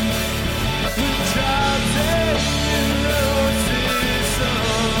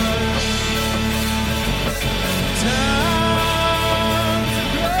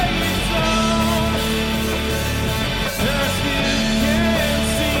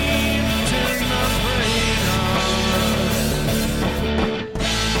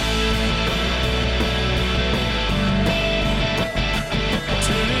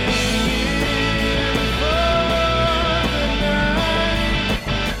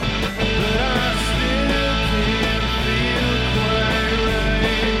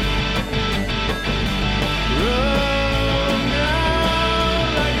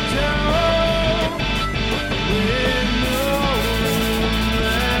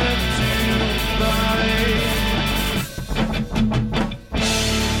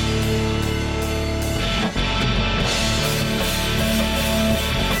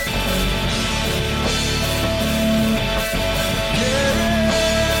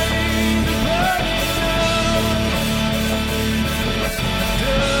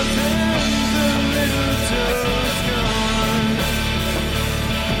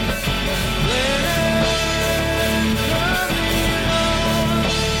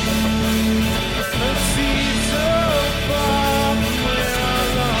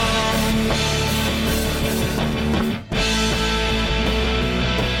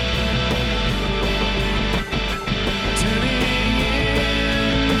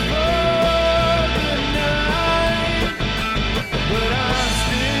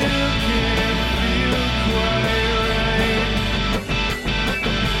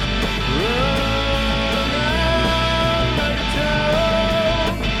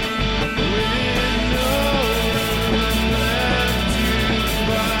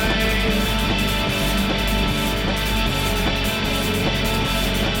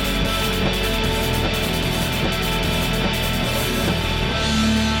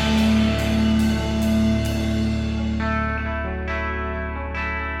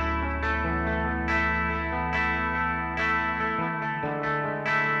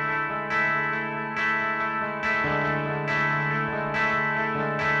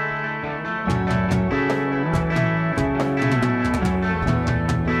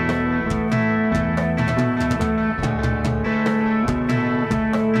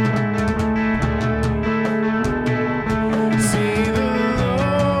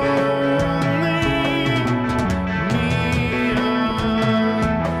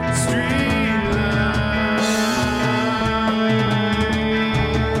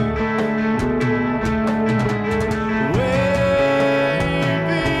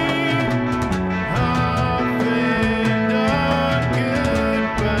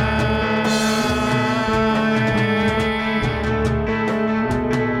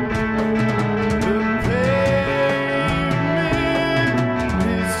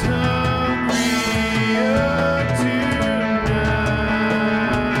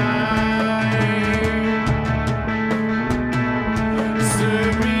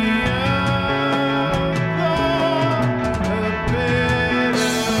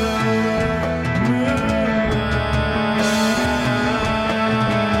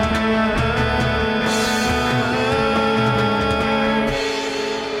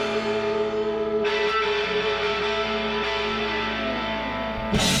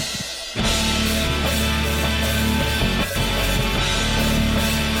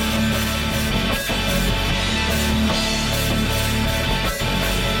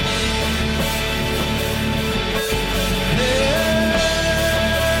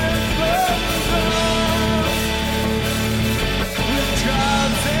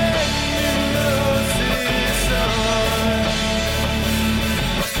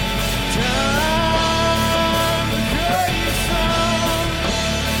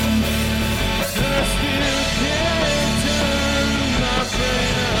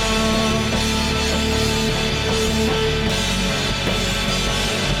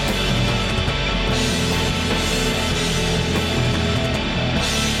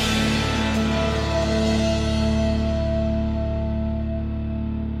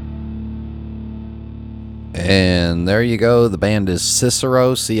 And there you go. The band is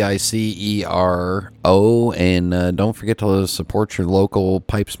Cicero, Cicero. And don't forget to support your local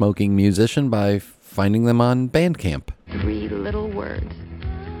pipe smoking musician by finding them on Bandcamp. 3 little words.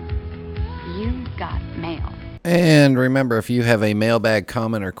 You got mail. And remember, if you have a mailbag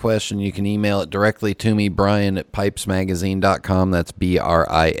comment or question, you can email it directly to me, Brian at pipesmagazine.com. That's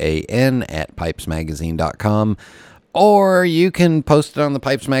BRIAN at pipesmagazine.com. Or you can post it on the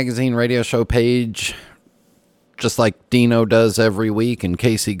Pipes Magazine radio show page, just like Dino does every week and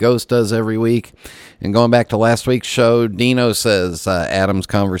Casey Ghost does every week. And going back to last week's show, Dino says Adam's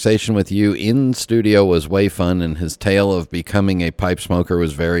conversation with you in studio was way fun, and his tale of becoming a pipe smoker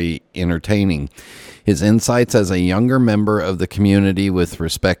was very entertaining. His insights as a younger member of the community with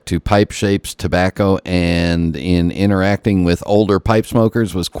respect to pipe shapes, tobacco, and in interacting with older pipe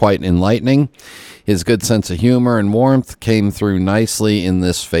smokers was quite enlightening. His good sense of humor and warmth came through nicely in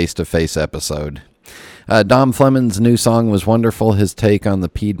this face-to-face episode. Dom Fleming's new song was wonderful. His take on the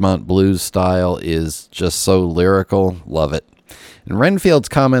Piedmont blues style is just so lyrical. Love it. And Renfield's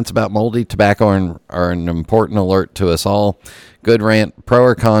comments about moldy tobacco are an important alert to us all. Good rant. Pro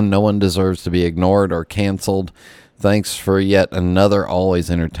or con, no one deserves to be ignored or canceled. Thanks for yet another always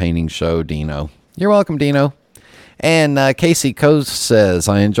entertaining show, Dino. You're welcome, Dino. And Casey Coase says,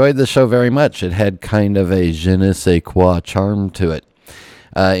 I enjoyed the show very much. It had kind of a je ne sais quoi charm to it.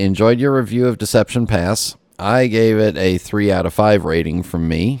 Enjoyed your review of Deception Pass. I gave it a 3 out of 5 rating from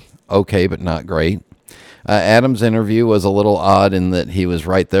me. Okay, but not great. Adam's interview was a little odd in that he was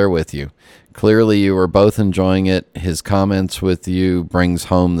right there with you. Clearly you were both enjoying it. His comments with you brings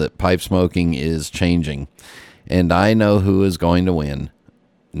home that pipe smoking is changing. And I know who is going to win.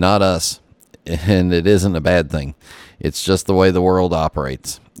 Not us. And it isn't a bad thing. It's just the way the world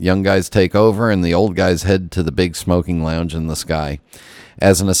operates. Young guys take over and the old guys head to the big smoking lounge in the sky.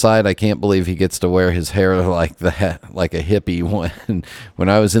 As an aside, I can't believe he gets to wear his hair like that, like a hippie. When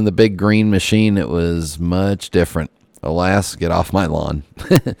I was in the big green machine, it was much different. Alas, get off my lawn.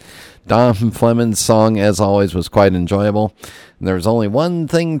 Dom Fleming's song, as always, was quite enjoyable. There's only one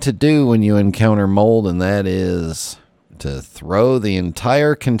thing to do when you encounter mold, and that is to throw the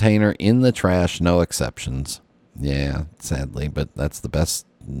entire container in the trash, no exceptions. Yeah, sadly, but that's the best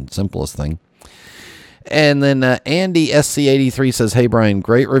and simplest thing. And then Andy SC83 says, hey, Brian,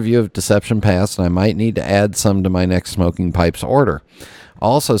 great review of Deception Pass, and I might need to add some to my next Smoking Pipes order.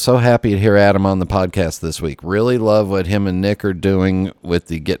 Also, so happy to hear Adam on the podcast this week. Really love what him and Nick are doing with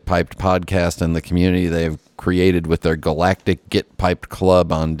the Get Piped podcast and the community they've created with their Galactic Get Piped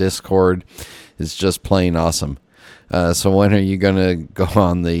Club on Discord. It's just plain awesome. So when are you going to go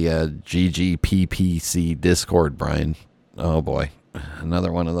on the GGPPC Discord, Brian? Oh, boy.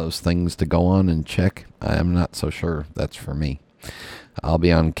 Another one of those things to go on and check. I'm not so sure that's for me. I'll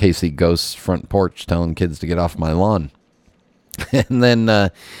be on Casey Ghost's front porch telling kids to get off my lawn. And then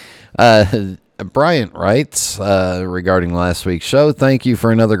Bryant writes regarding last week's show, thank you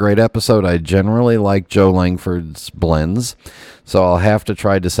for another great episode. I generally like Joe Langford's blends, so I'll have to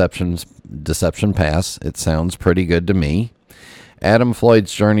try Deception Pass. It sounds pretty good to me. Adam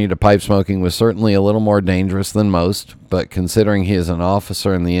Floyd's journey to pipe smoking was certainly a little more dangerous than most, but considering he is an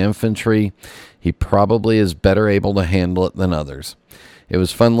officer in the infantry, he probably is better able to handle it than others. It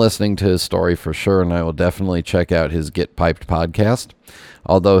was fun listening to his story for sure, and I will definitely check out his Get Piped podcast.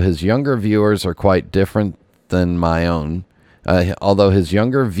 Although his younger viewers are quite different than my own, Although his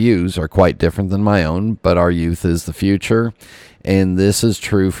younger views are quite different than my own, but our youth is the future, and this is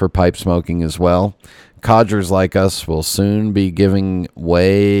true for pipe smoking as well. Codgers like us will soon be giving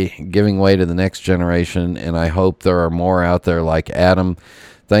way to the next generation, and I hope there are more out there like Adam.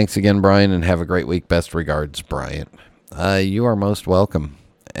 Thanks again, Brian, and have a great week. Best regards, Bryant. You are most welcome.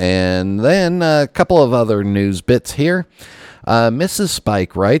 And then a couple of other news bits here. Mrs.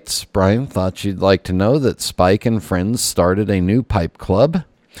 Spike writes, Brian, thought you'd like to know that Spike and friends started a new pipe club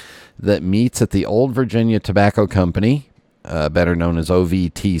that meets at the Old Virginia Tobacco Company, better known as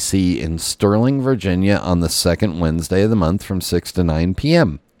OVTC, in Sterling, Virginia, on the second Wednesday of the month from 6 to 9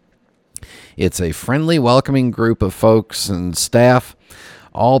 p.m. It's a friendly, welcoming group of folks and staff.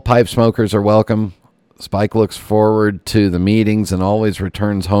 All pipe smokers are welcome. Spike looks forward to the meetings and always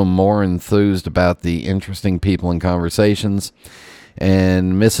returns home more enthused about the interesting people and conversations.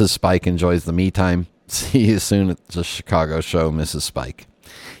 And Mrs. Spike enjoys the me time. See you soon at the Chicago show, Mrs. Spike.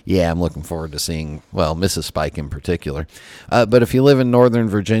 Yeah, I'm looking forward to seeing, well, Mrs. Spike in particular. But if you live in Northern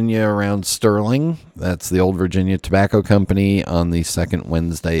Virginia around Sterling, that's the Old Virginia Tobacco Company on the second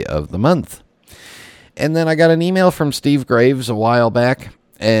Wednesday of the month. And then I got an email from Steve Graves a while back.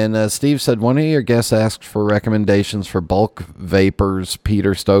 And Steve said, one of your guests asked for recommendations for bulk vapors.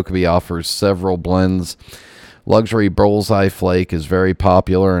 Peter Stokeby offers several blends. Luxury Bullseye Flake is very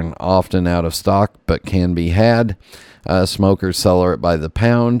popular and often out of stock, but can be had. Smokers sell it by the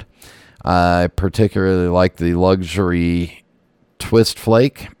pound. I particularly like the Luxury Twist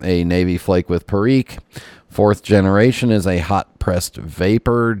Flake, a navy flake with perique. Fourth generation is a hot pressed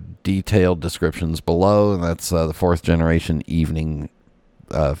vapor. Detailed descriptions below. That's the fourth generation evening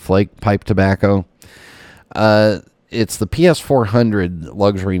flake pipe tobacco. It's the PS400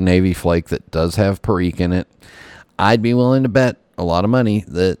 luxury navy flake that does have perique in it. I'd be willing to bet a lot of money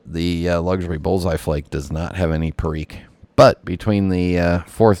that the luxury bullseye flake does not have any perique. But between the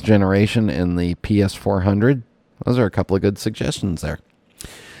fourth generation and the PS400, those are a couple of good suggestions there.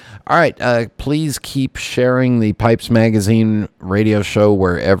 All right, please keep sharing the Pipes Magazine radio show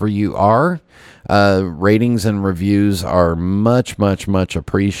wherever you are. Ratings and reviews are much, much, much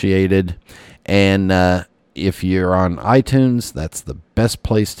appreciated. And if you're on iTunes, that's the best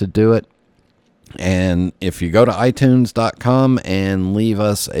place to do it. And if you go to iTunes.com and leave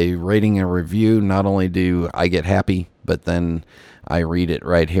us a rating and review, not only do I get happy, but then I read it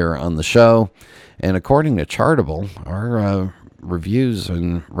right here on the show. And according to Chartable, our reviews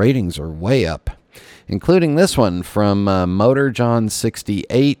and ratings are way up, including this one from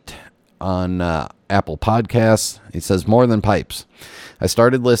MotorJohn68 on Apple Podcasts. He says, more than pipes. I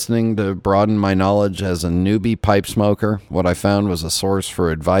started listening to broaden my knowledge as a newbie pipe smoker. What I found was a source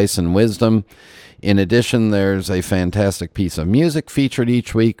for advice and wisdom. In addition, there's a fantastic piece of music featured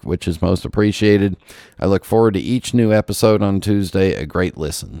each week, which is most appreciated. I look forward to each new episode on Tuesday. A great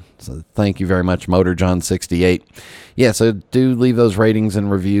listen. So thank you very much, MotorJohn68. Yeah, so do leave those ratings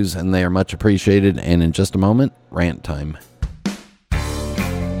and reviews, and they are much appreciated. And in just a moment, rant time.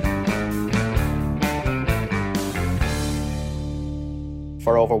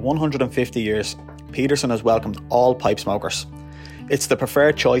 For over 150 years, Peterson has welcomed all pipe smokers. It's the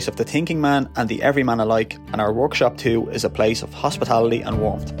preferred choice of the thinking man and the everyman alike, and our workshop too is a place of hospitality and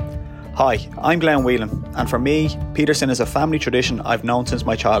warmth. Hi, I'm Glenn Whelan, and for me, Peterson is a family tradition I've known since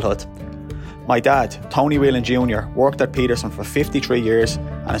my childhood. My dad, Tony Whelan Jr., worked at Peterson for 53 years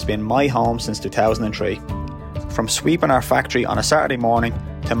and has been my home since 2003. From sweeping our factory on a Saturday morning,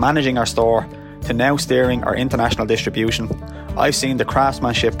 to managing our store, to now steering our international distribution, I've seen the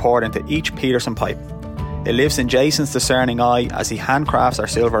craftsmanship poured into each Peterson pipe. It lives in Jason's discerning eye as he handcrafts our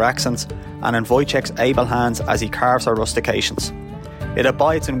silver accents, and in Wojciech's able hands as he carves our rustications. It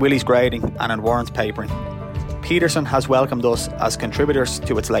abides in Willie's grading and in Warren's papering. Peterson has welcomed us as contributors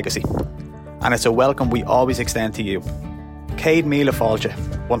to its legacy, and it's a welcome we always extend to you. Cade Mila Fálge,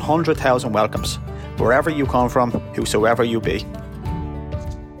 100,000 welcomes, wherever you come from, whosoever you be.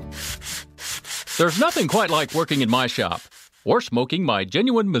 There's nothing quite like working in my shop, or smoking my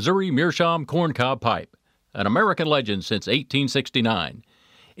genuine Missouri Meerschaum corncob pipe, an American legend since 1869.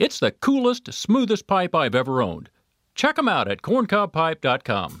 It's the coolest, smoothest pipe I've ever owned. Check them out at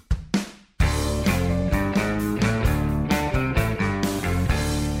corncobpipe.com.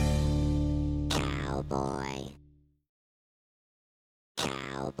 Cowboy.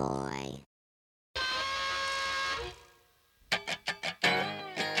 Cowboy.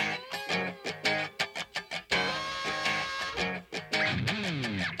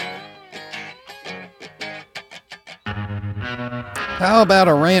 How about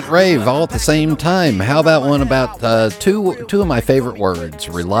a rant rave all at the same time? How about one about two of my favorite words,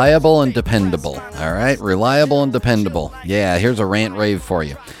 reliable and dependable. All right, reliable and dependable. Yeah, here's a rant rave for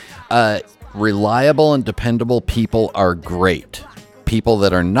you. Reliable and dependable people are great. People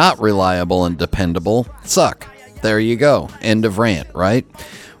that are not reliable and dependable suck. There you go. End of rant, right?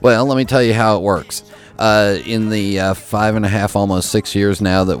 Well, let me tell you how it works. In the 5.5, almost 6 years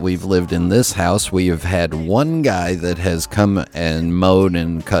now that we've lived in this house, we have had one guy that has come and mowed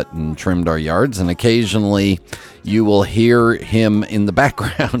and cut and trimmed our yards, and occasionally you will hear him in the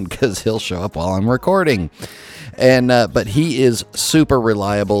background because he'll show up while I'm recording. And but he is super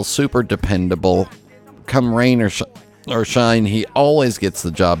reliable, super dependable. Come rain or shine, he always gets the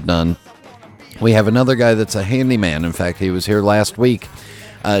job done. We have another guy that's a handyman. In fact, he was here last week.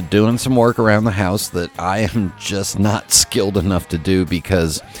 Doing some work around the house that I am just not skilled enough to do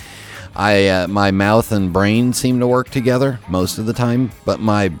because my mouth and brain seem to work together most of the time, but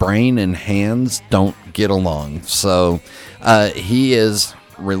my brain and hands don't get along. So he is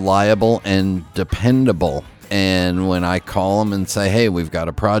reliable and dependable. And when I call him and say, hey, we've got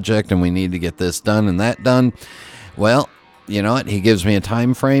a project and we need to get this done and that done, well, you know what? He gives me a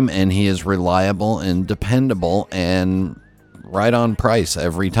time frame and he is reliable and dependable and right on price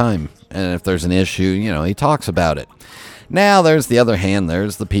every time. And if there's an issue, you know, he talks about it. Now, there's the other hand.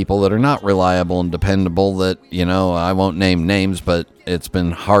 There's the people that are not reliable and dependable that, you know, I won't name names, but it's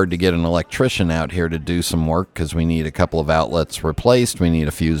been hard to get an electrician out here to do some work because we need a couple of outlets replaced. We need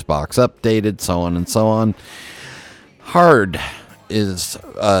a fuse box updated, so on and so on. Hard is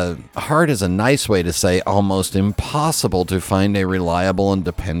a nice way to say almost impossible to find a reliable and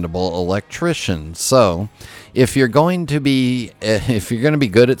dependable electrician. So if you're going to be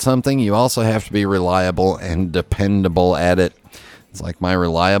good at something, you also have to be reliable and dependable at it. It's like my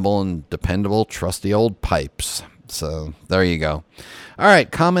reliable and dependable trusty old pipes. So there you go. All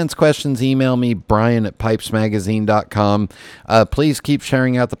right, comments, questions, email me, brian@pipesmagazine.com. Please keep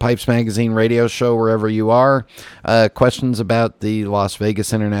sharing out the Pipes Magazine radio show wherever you are. Questions about the Las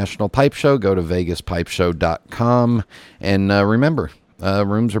Vegas International Pipe Show, go to vegaspipeshow.com. And remember,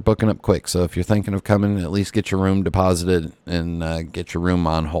 rooms are booking up quick, so if you're thinking of coming, at least get your room deposited and get your room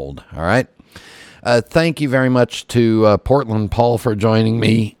on hold. All right? Thank you very much to Portland Paul for joining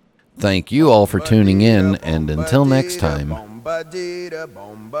me. Thank you all for tuning in, and until next time. Happy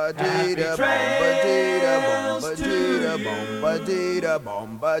trails to you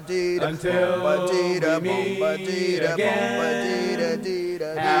until we meet again.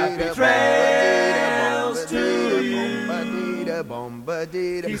 Happy trails to you.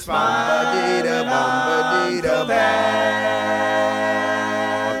 Keep smiling until then.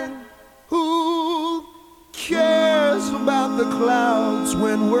 Who cares about the clouds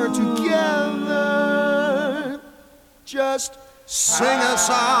when we're together? Just sing a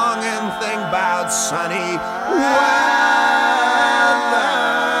song and think about sunny weather.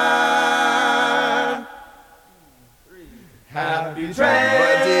 Happy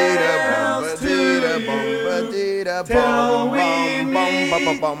trails to you till we meet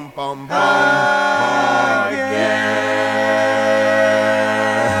again.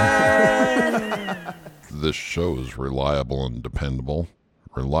 This show is reliable and dependable,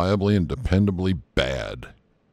 reliably and dependably bad.